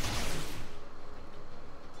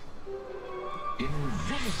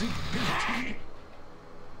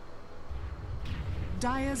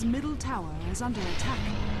 Dire's middle tower is under attack.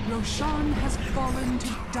 Roshan has fallen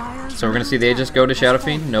to Dire's. So we're going to see the Aegis go to Shadow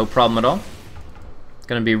Fiend, no problem at all. It's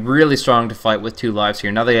going to be really strong to fight with 2 lives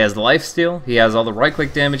here. Now that he has lifesteal, he has all the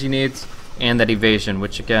right-click damage he needs, and that evasion,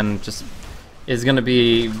 which again just is going to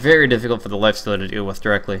be very difficult for the lifesteal to deal with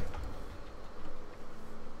directly.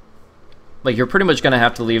 Like, you're pretty much going to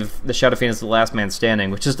have to leave the Shadow Fiend as the last man standing,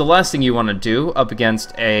 which is the last thing you want to do up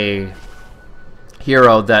against a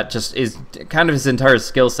hero that just is kind of his entire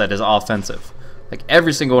skill set is offensive. Like,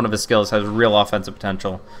 every single one of his skills has real offensive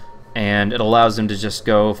potential, and it allows him to just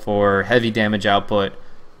go for heavy damage output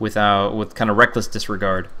with kind of reckless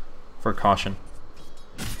disregard for caution.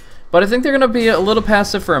 But I think they're going to be a little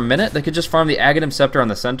passive for a minute. They could just farm the Aghanim Scepter on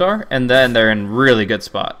the Centaur, and then they're in really good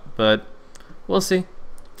spot. But we'll see.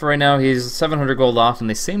 For right now, he's 700 gold off, and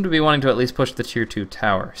they seem to be wanting to at least push the tier 2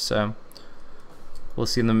 tower. So we'll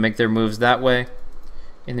see them make their moves that way.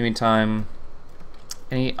 In the meantime,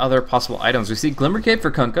 any other possible items? We see Glimmer Cape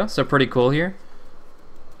for Kunkka, so pretty cool here.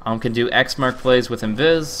 Can do X mark plays with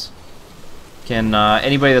Invis. Can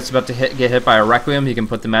anybody that's about to get hit by a Requiem, he can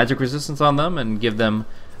put the magic resistance on them and give them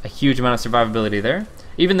a huge amount of survivability there.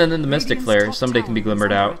 Even then in the Mystic Flare, somebody can be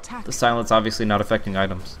glimmered out. The silence obviously not affecting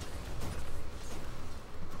items.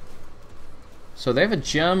 So they have a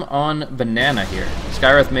gem on Banana here.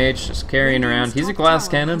 Skywrath Mage just carrying around. He's a glass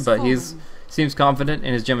cannon, but seems confident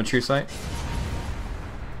in his Gem of True Sight.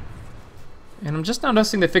 And I'm just now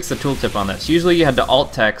noticing they fixed the tooltip on this. Usually you had to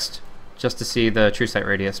alt text just to see the True Sight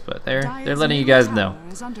radius, but they're letting you guys know.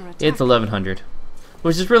 It's 1100.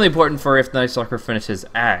 Which is really important for if Night Stalker finishes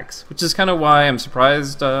Ags. Which is kind of why I'm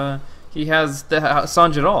surprised he has the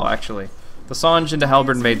Sange at all, actually. The Sange into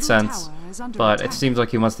Halberd made sense, but it seems like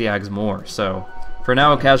he wants the Ags more. So for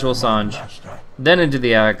now, a casual Sange, then into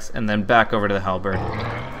the Ags, and then back over to the Halberd.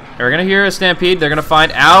 They're going to hear a Stampede. They're going to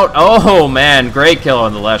find out. Oh, man. Great kill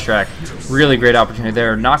on the last track. Really great opportunity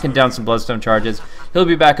there. Knocking down some Bloodstone charges. He'll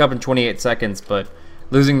be back up in 28 seconds, but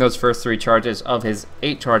losing those first 3 charges of his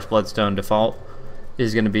 8-charge Bloodstone default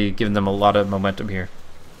is going to be giving them a lot of momentum here.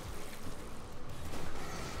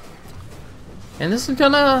 And this is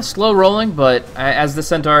kind of slow rolling, but as the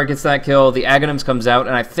Centaur gets that kill, the Aghanims comes out,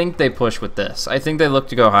 and I think they push with this. I think they look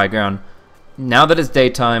to go high ground. Now that it's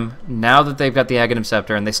daytime, now that they've got the Aghanim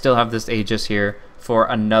Scepter, and they still have this Aegis here for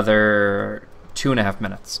another 2.5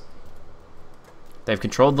 minutes. They've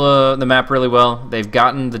controlled the map really well. They've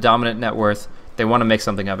gotten the dominant net worth. They want to make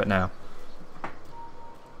something of it now.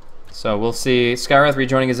 So we'll see Skywrath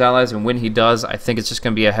rejoining his allies, and when he does, I think it's just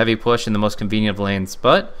going to be a heavy push in the most convenient of lanes.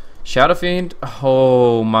 But Shadow Fiend,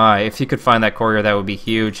 oh my, if he could find that courier, that would be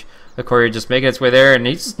huge. The courier just making its way there, and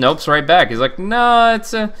he just nopes right back. He's like, no,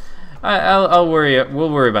 it's a... I'll worry. We'll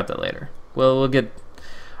worry about that later. We'll get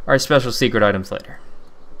our special secret items later.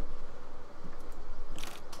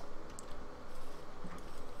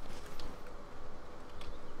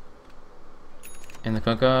 And the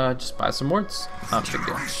Kunkka just buys some wards. Not a big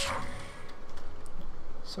deal.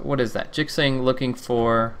 So what is that? Jixing looking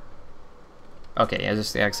for... Okay, yeah,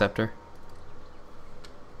 just the Acceptor.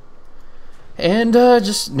 And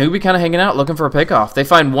just Newbee kind of hanging out, looking for a pickoff. They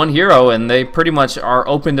find one hero, and they pretty much are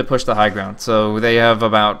open to push the high ground. So they have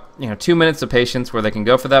about 2 minutes of patience where they can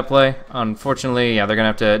go for that play. Unfortunately, yeah, they're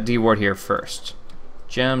going to have to deward here first.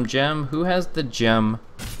 Gem. Who has the gem?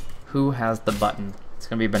 Who has the button? It's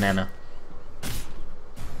going to be Banana.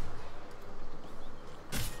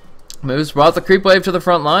 Moves brought the creep wave to the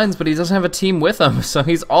front lines, but he doesn't have a team with him, so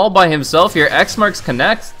he's all by himself here. X marks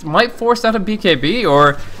connect, might force out a BKB,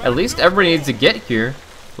 or at least everybody needs to get here.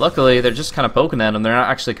 Luckily, they're just kind of poking at him. They're not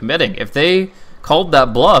actually committing. If they called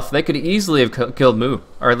that bluff, they could easily have killed Moo,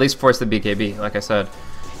 or at least forced the BKB, like I said.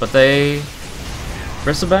 But they...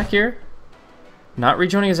 Bristleback here, not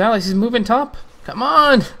rejoining his allies. He's moving top. Come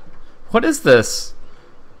on! What is this?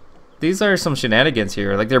 These are some shenanigans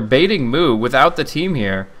here. Like, they're baiting Moo without the team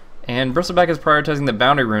here, and Bristleback is prioritizing the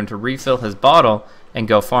bounty rune to refill his bottle and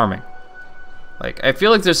go farming. Like, I feel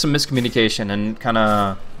like there's some miscommunication and kind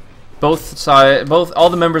of all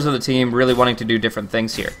the members of the team really wanting to do different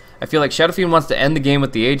things here. I feel like Shadow Fiend wants to end the game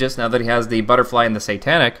with the Aegis now that he has the Butterfly and the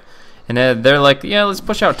Satanic, and they're like, yeah, let's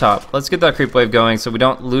push out top. Let's get that creep wave going so we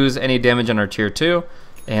don't lose any damage on our tier 2,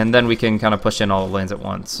 and then we can kind of push in all the lanes at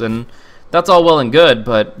once. And that's all well and good,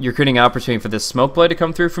 but you're creating an opportunity for this smoke blade to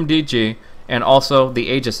come through from DG, and also the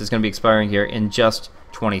Aegis is going to be expiring here in just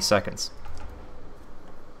 20 seconds.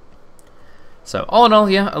 So all in all,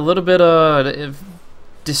 yeah, a little bit of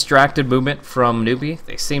distracted movement from Newbee.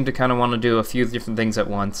 They seem to kind of want to do a few different things at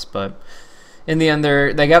once, but in the end,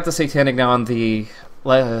 they got the Satanic now on the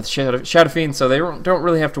Shadow Fiend, so they don't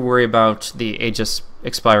really have to worry about the Aegis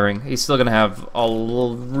expiring. He's still going to have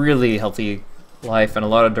a really healthy life and a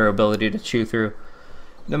lot of durability to chew through,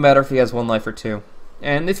 no matter if he has 1 life or 2.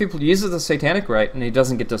 And if he uses the Satanic right and he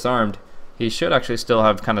doesn't get disarmed, he should actually still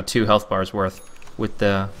have kind of 2 health bars worth with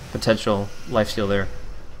the potential lifesteal there.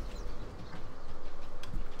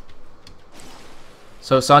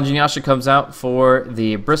 So Sanjin Yasha comes out for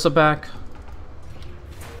the Bristleback,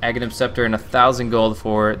 Aghanim Scepter, and 1,000 gold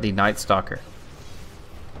for the Night Stalker.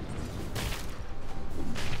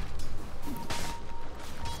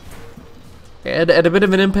 At a bit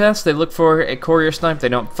of an impasse, they look for a courier snipe. They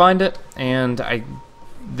don't find it, and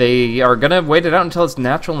they are gonna wait it out until it's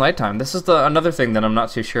natural nighttime. This is another thing that I'm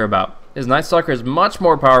not too sure about. Is Night Stalker is much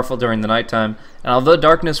more powerful during the nighttime, and although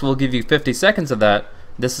darkness will give you 50 seconds of that,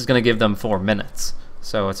 this is gonna give them 4 minutes.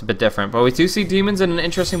 So it's a bit different. But we do see demons in an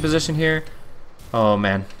interesting position here. Oh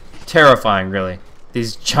man, terrifying really.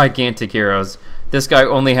 These gigantic heroes. This guy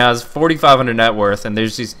only has 4,500 net worth, and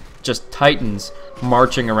there's these just titans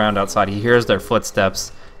marching around outside. He hears their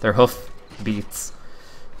footsteps, their hoof beats,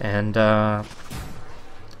 and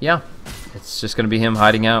yeah, it's just gonna be him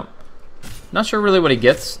hiding out. Not sure really what he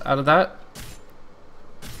gets out of that.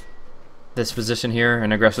 This position here,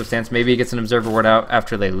 an aggressive stance. Maybe he gets an observer ward out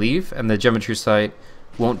after they leave, and the Geometry Sight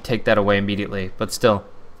won't take that away immediately, but still.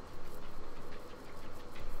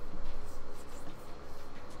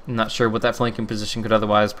 I'm not sure what that flanking position could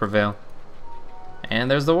otherwise prevail.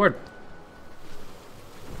 And there's the ward.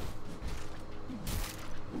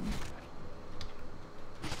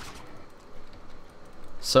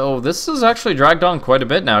 So this is actually dragged on quite a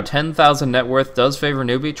bit now. 10,000 net worth does favor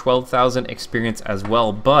Newbee, 12,000 experience as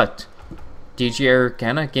well, but DG are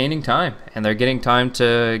kind of gaining time, and they're getting time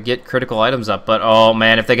to get critical items up. But oh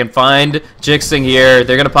man, if they can find Jixing here,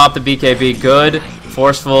 they're gonna pop the BKB. Good,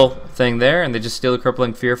 forceful thing there, and they just steal the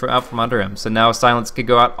crippling fear out from under him. So now Silence could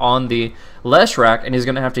go out on the Leshrac, and he's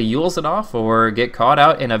gonna have to Yules it off or get caught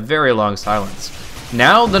out in a very long silence.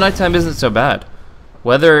 Now the nighttime isn't so bad.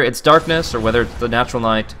 Whether it's darkness or whether it's the natural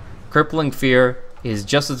night, crippling fear is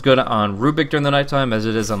just as good on Rubik during the nighttime as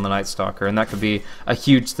it is on the Night Stalker, and that could be a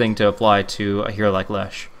huge thing to apply to a hero like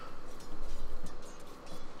Lesh.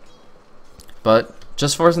 But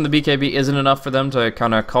just forcing the BKB isn't enough for them to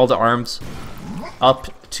kind of call to arms up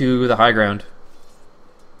to the high ground.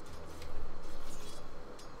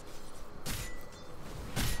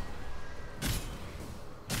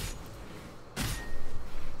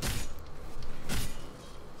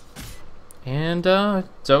 And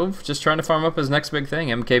Zove just trying to farm up his next big thing.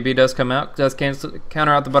 MKB does come out, does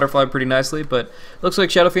counter out the Butterfly pretty nicely, but looks like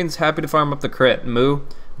Shadow Fiend's happy to farm up the crit. Moo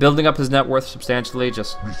building up his net worth substantially,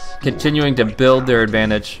 just continuing to build their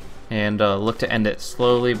advantage and look to end it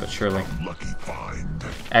slowly but surely.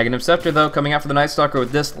 Aghanim Scepter, though, coming out for the Night Stalker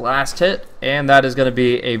with this last hit, and that is going to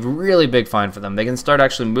be a really big find for them. They can start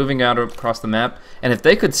actually moving out across the map, and if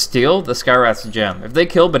they could steal the Skywrath's gem, if they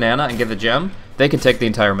kill Banana and get the gem, they could take the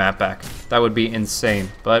entire map back. That would be insane.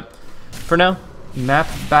 But for now, map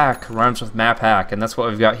back rhymes with map hack, and that's what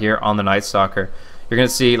we've got here on the Night Stalker. You're going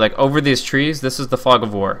to see, like, over these trees, this is the Fog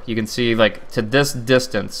of War. You can see, like, to this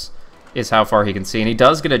distance is how far he can see, and he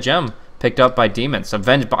does get a gem picked up by Demon. So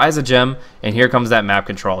Venge buys a gem, and here comes that map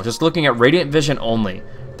control. Just looking at Radiant Vision only,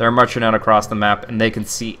 they're marching out across the map, and they can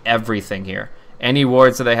see everything here. Any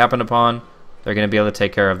wards that they happen upon, they're going to be able to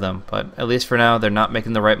take care of them. But at least for now, they're not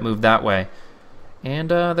making the right move that way.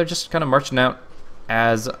 And they're just kind of marching out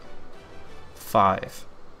as 5.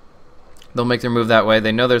 They'll make their move that way.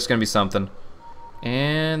 They know there's going to be something.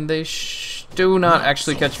 And they do not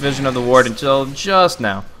actually catch vision of the ward until just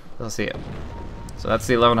now. They'll see it. So that's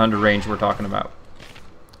the 1100 range we're talking about.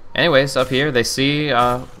 Anyways, up here they see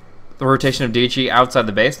the rotation of DG outside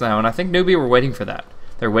the base now, and I think Newbee were waiting for that.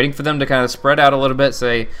 They're waiting for them to kind of spread out a little bit,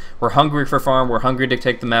 say, we're hungry for farm, we're hungry to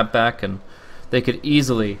take the map back, and they could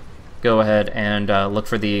easily go ahead and look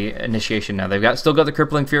for the initiation now. They've still got the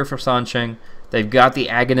Crippling Fear for Sansheng. They've got the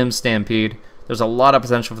Aghanim Stampede. There's a lot of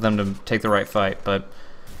potential for them to take the right fight, but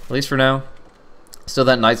at least for now, still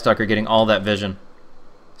that Night Stalker getting all that vision.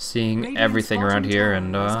 Seeing everything around here,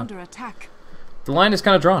 and the line is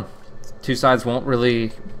kind of drawn. Two sides won't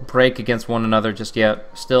really break against one another just yet.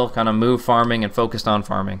 Still kind of move farming and focused on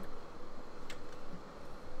farming.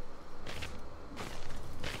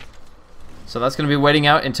 So that's going to be waiting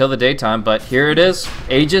out until the daytime, but here it is,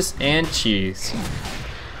 Aegis and Cheese.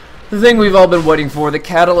 The thing we've all been waiting for, the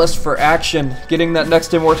catalyst for action, getting that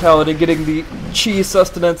next immortality, getting the Cheese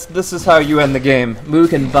sustenance. This is how you end the game. Mu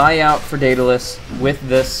can buy out for Daedalus with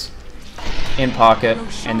this in pocket,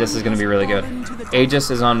 and this is going to be really good.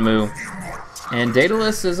 Aegis is on Mu, and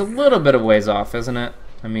Daedalus is a little bit of ways off, isn't it?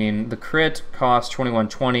 I mean, the crit costs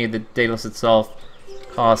 2120, the Daedalus itself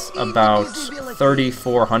costs about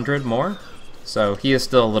 3,400 more, so he is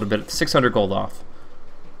still a little bit, 600 gold off.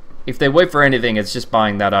 If they wait for anything, it's just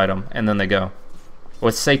buying that item, and then they go.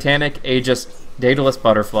 With Satanic, Aegis, Daedalus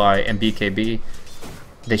Butterfly, and BKB,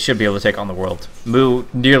 they should be able to take on the world. Mu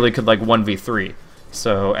nearly could like 1v3.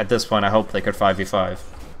 So at this point, I hope they could 5v5.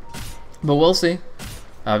 But we'll see.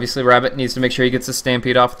 Obviously, Rabbit needs to make sure he gets his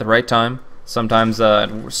Stampede off at the right time. Sometimes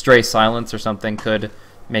Stray Silence or something could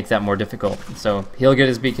make that more difficult. So he'll get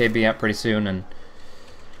his BKB out pretty soon. And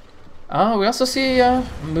we also see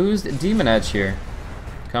Mu's Demon Edge here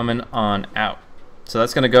coming on out. So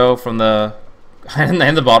that's going to go from the...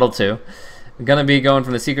 and the bottle too. Going to be going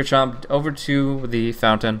from the Secret Shop over to the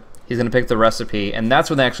Fountain. He's going to pick the recipe, and that's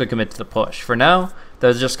when they actually commit to the push. For now,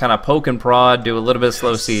 they'll just kind of poke and prod, do a little bit of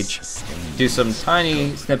slow siege, do some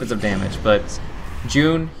tiny snippets of damage. But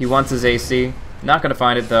June, he wants his AC. Not going to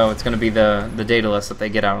find it, though. It's going to be the Daedalus that they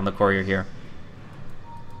get out on the courier here.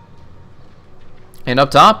 And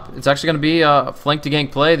up top, it's actually going to be a flank to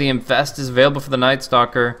gank play. The Infest is available for the Night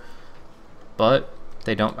Stalker, but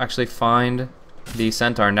they don't actually find the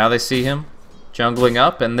Centaur. Now they see him jungling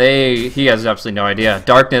up, and he has absolutely no idea.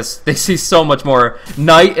 Darkness, they see so much more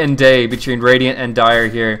night and day between Radiant and Dire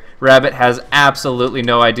here. Rabbit has absolutely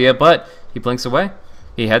no idea, but he blinks away.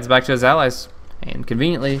 He heads back to his allies and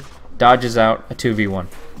conveniently dodges out a 2v1.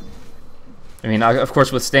 I mean, of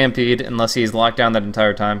course, with Stampede, unless he's locked down that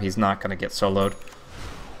entire time, he's not going to get soloed.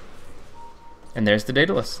 And there's the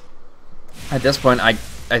Daedalus. At this point,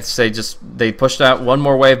 I'd say just they pushed out one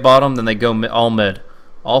more wave bottom, then they go all mid.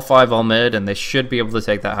 All 5 all mid, and they should be able to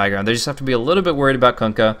take that high ground. They just have to be a little bit worried about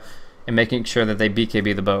Kunkka and making sure that they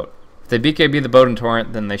BKB the boat. If they BKB the boat in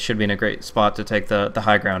Torrent, then they should be in a great spot to take the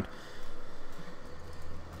high ground.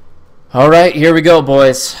 Alright, here we go,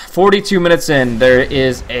 boys. 42 minutes in, there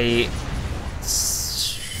is a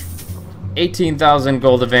 18,000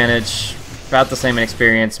 gold advantage, about the same in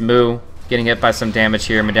experience. Mu getting hit by some damage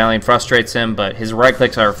here. Medallion frustrates him, but his right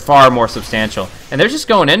clicks are far more substantial. And they're just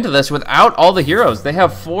going into this without all the heroes. They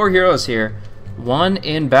have 4 heroes here. 1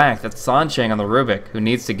 in back. That's Sansheng on the Rubik, who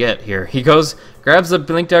needs to get here. He goes, grabs the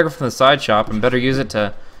Blink Dagger from the side shop, and better use it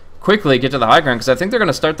to quickly get to the high ground, because I think they're going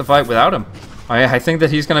to start the fight without him. I think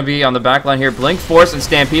that he's going to be on the back line here. Blink, Force, and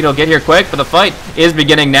Stampede will get here quick, but the fight is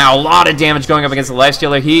beginning now. A lot of damage going up against the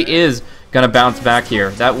Lifestealer. He is going to bounce back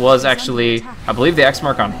here. That was actually, I believe, the X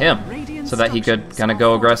mark on him, so that he could kind of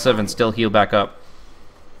go aggressive and still heal back up.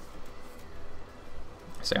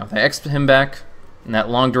 So if they X him back, and that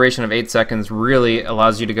long duration of 8 seconds really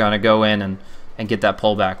allows you to kind of go in and get that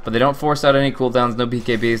pullback. But they don't force out any cooldowns, no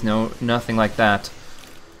BKBs, nothing like that.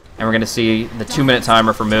 And we're going to see the 2-minute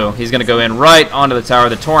timer for Mu. He's going to go in right onto the tower.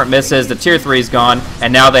 The Torrent misses. The Tier 3 is gone.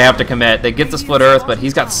 And now they have to commit. They get the Split Earth, but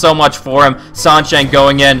he's got so much for him. Sansheng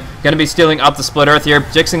going in. Going to be stealing up the Split Earth here.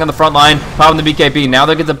 Jixing on the front line. Popping the BKB. Now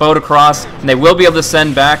they get the boat across. And they will be able to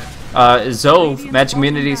send back Zove. Magic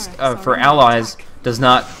Immunities for allies does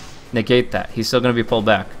not negate that. He's still going to be pulled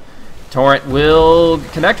back. Torrent will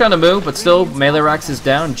connect on a Mu, but still Melee Rax is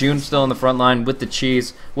down. June still in the front line with the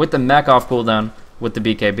Cheese, with the mech off cooldown, with the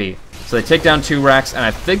BKB. So they take down 2 racks, and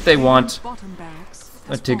I think they want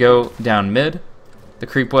to go down mid. The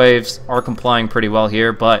creep waves are complying pretty well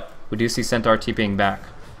here, but we do see Centaur TPing back.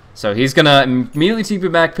 So he's going to immediately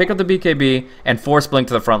TP back, pick up the BKB, and force Blink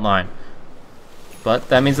to the front line. But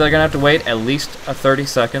that means they're going to have to wait at least 30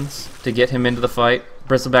 seconds to get him into the fight.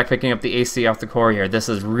 Bristleback picking up the AC off the core here. This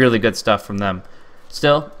is really good stuff from them.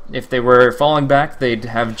 Still, if they were falling back, they'd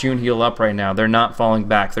have June heal up right now. They're not falling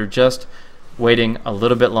back. They're just waiting a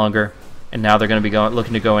little bit longer and now they're going to be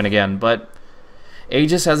looking to go in again. But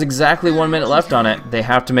Aegis has exactly 1 minute left on it. They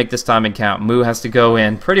have to make this timing count. Mu has to go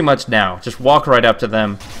in pretty much now. Just walk right up to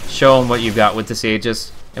them, show them what you've got with this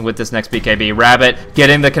Aegis and with this next BKB. Rabbit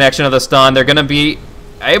getting the connection of the stun. They're going to be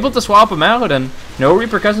able to swap him out, and no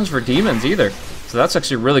repercussions for Demons either. So that's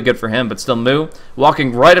actually really good for him. But still, Mu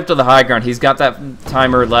walking right up to the high ground. He's got that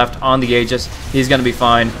timer left on the Aegis. He's going to be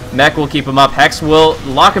fine. Mech will keep him up. Hex will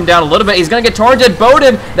lock him down a little bit. He's going to get torrented.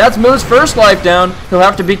 Bowden, that's Mu's first life down. He'll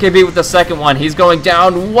have to BKB with the second one. He's going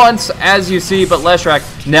down once, as you see, but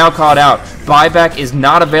Leshrac now caught out. Buyback is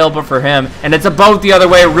not available for him, and it's a boat the other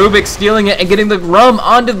way. Rubik stealing it and getting the rum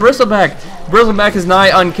onto Bristleback. Bristleback is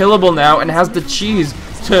nigh unkillable now and has the cheese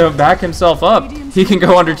to back himself up. He can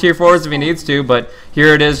go under tier 4s if he needs to, but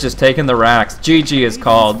here it is, just taking the racks. GG is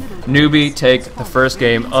called. Newbee take the first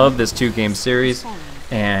game of this 2-game series,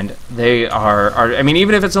 and they are I mean,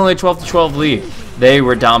 even if it's only a 12-12 lead, they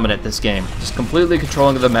were dominant this game, just completely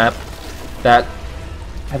controlling the map. That,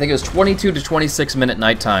 I think it was 22 to 26 minute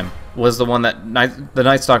nighttime was the one that the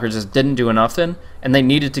Night Stalker just didn't do enough in, and they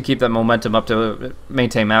needed to keep that momentum up to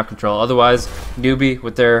maintain map control. Otherwise, Newbee,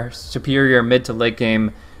 with their superior mid to late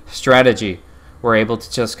game strategy, were able to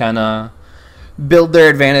just kind of build their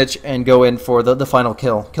advantage and go in for the final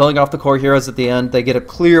kill. Killing off the core heroes at the end, they get a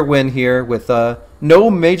clear win here with no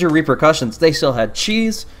major repercussions. They still had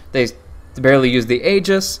cheese, they barely used the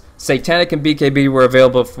Aegis, Satanic and BKB were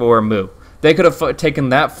available for Mu. They could have taken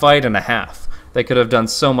that fight in a half. They could have done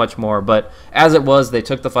so much more, but as it was, they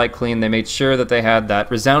took the fight clean. They made sure that they had that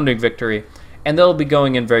resounding victory, and they'll be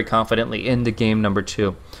going in very confidently into game number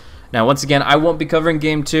 2. Now, once again, I won't be covering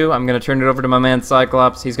game 2. I'm going to turn it over to my man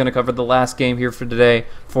Cyclops. He's going to cover the last game here for today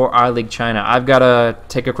for iLeague China. I've got to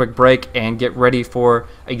take a quick break and get ready for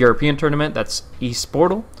a European tournament. That's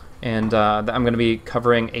eSportal, and I'm going to be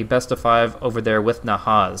covering a best-of-5 over there with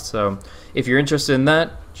Nahaz. So if you're interested in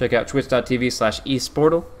that, check out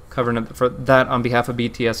twitch.tv/eSportal. Covering for that on behalf of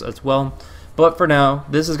BTS as well. But for now,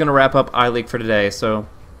 this is going to wrap up iLeague for today. So,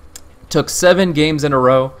 took 7 games in a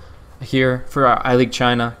row here for our iLeague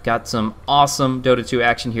China. Got some awesome Dota 2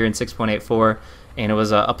 action here in 6.84, and it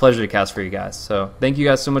was a pleasure to cast for you guys. So, thank you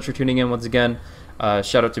guys so much for tuning in once again.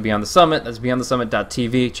 Shout out to Beyond the Summit. That's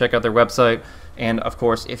beyondthesummit.tv. Check out their website. And, of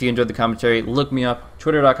course, if you enjoyed the commentary, look me up,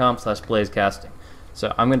 twitter.com/blazecasting.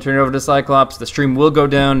 So, I'm going to turn it over to Cyclops. The stream will go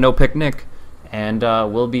down, no picnic. And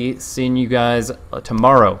we'll be seeing you guys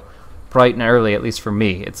tomorrow, bright and early, at least for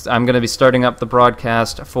me. I'm going to be starting up the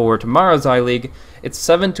broadcast for tomorrow's iLeague. It's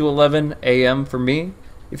 7 to 11 a.m. for me.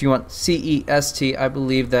 If you want CEST, I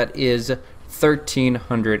believe that is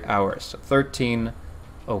 1300 hours. So 13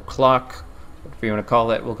 o'clock, whatever you want to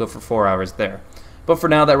call it. We'll go for 4 hours there. But for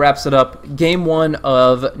now, that wraps it up. Game 1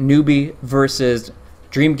 of Newbee versus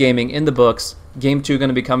Dream Gaming in the books. Game 2 going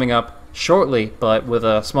to be coming up shortly, but with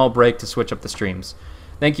a small break to switch up the streams.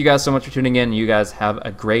 Thank you guys so much for tuning in. You guys have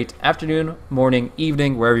a great afternoon, morning,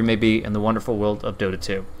 evening, wherever you may be in the wonderful world of Dota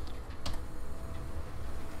 2.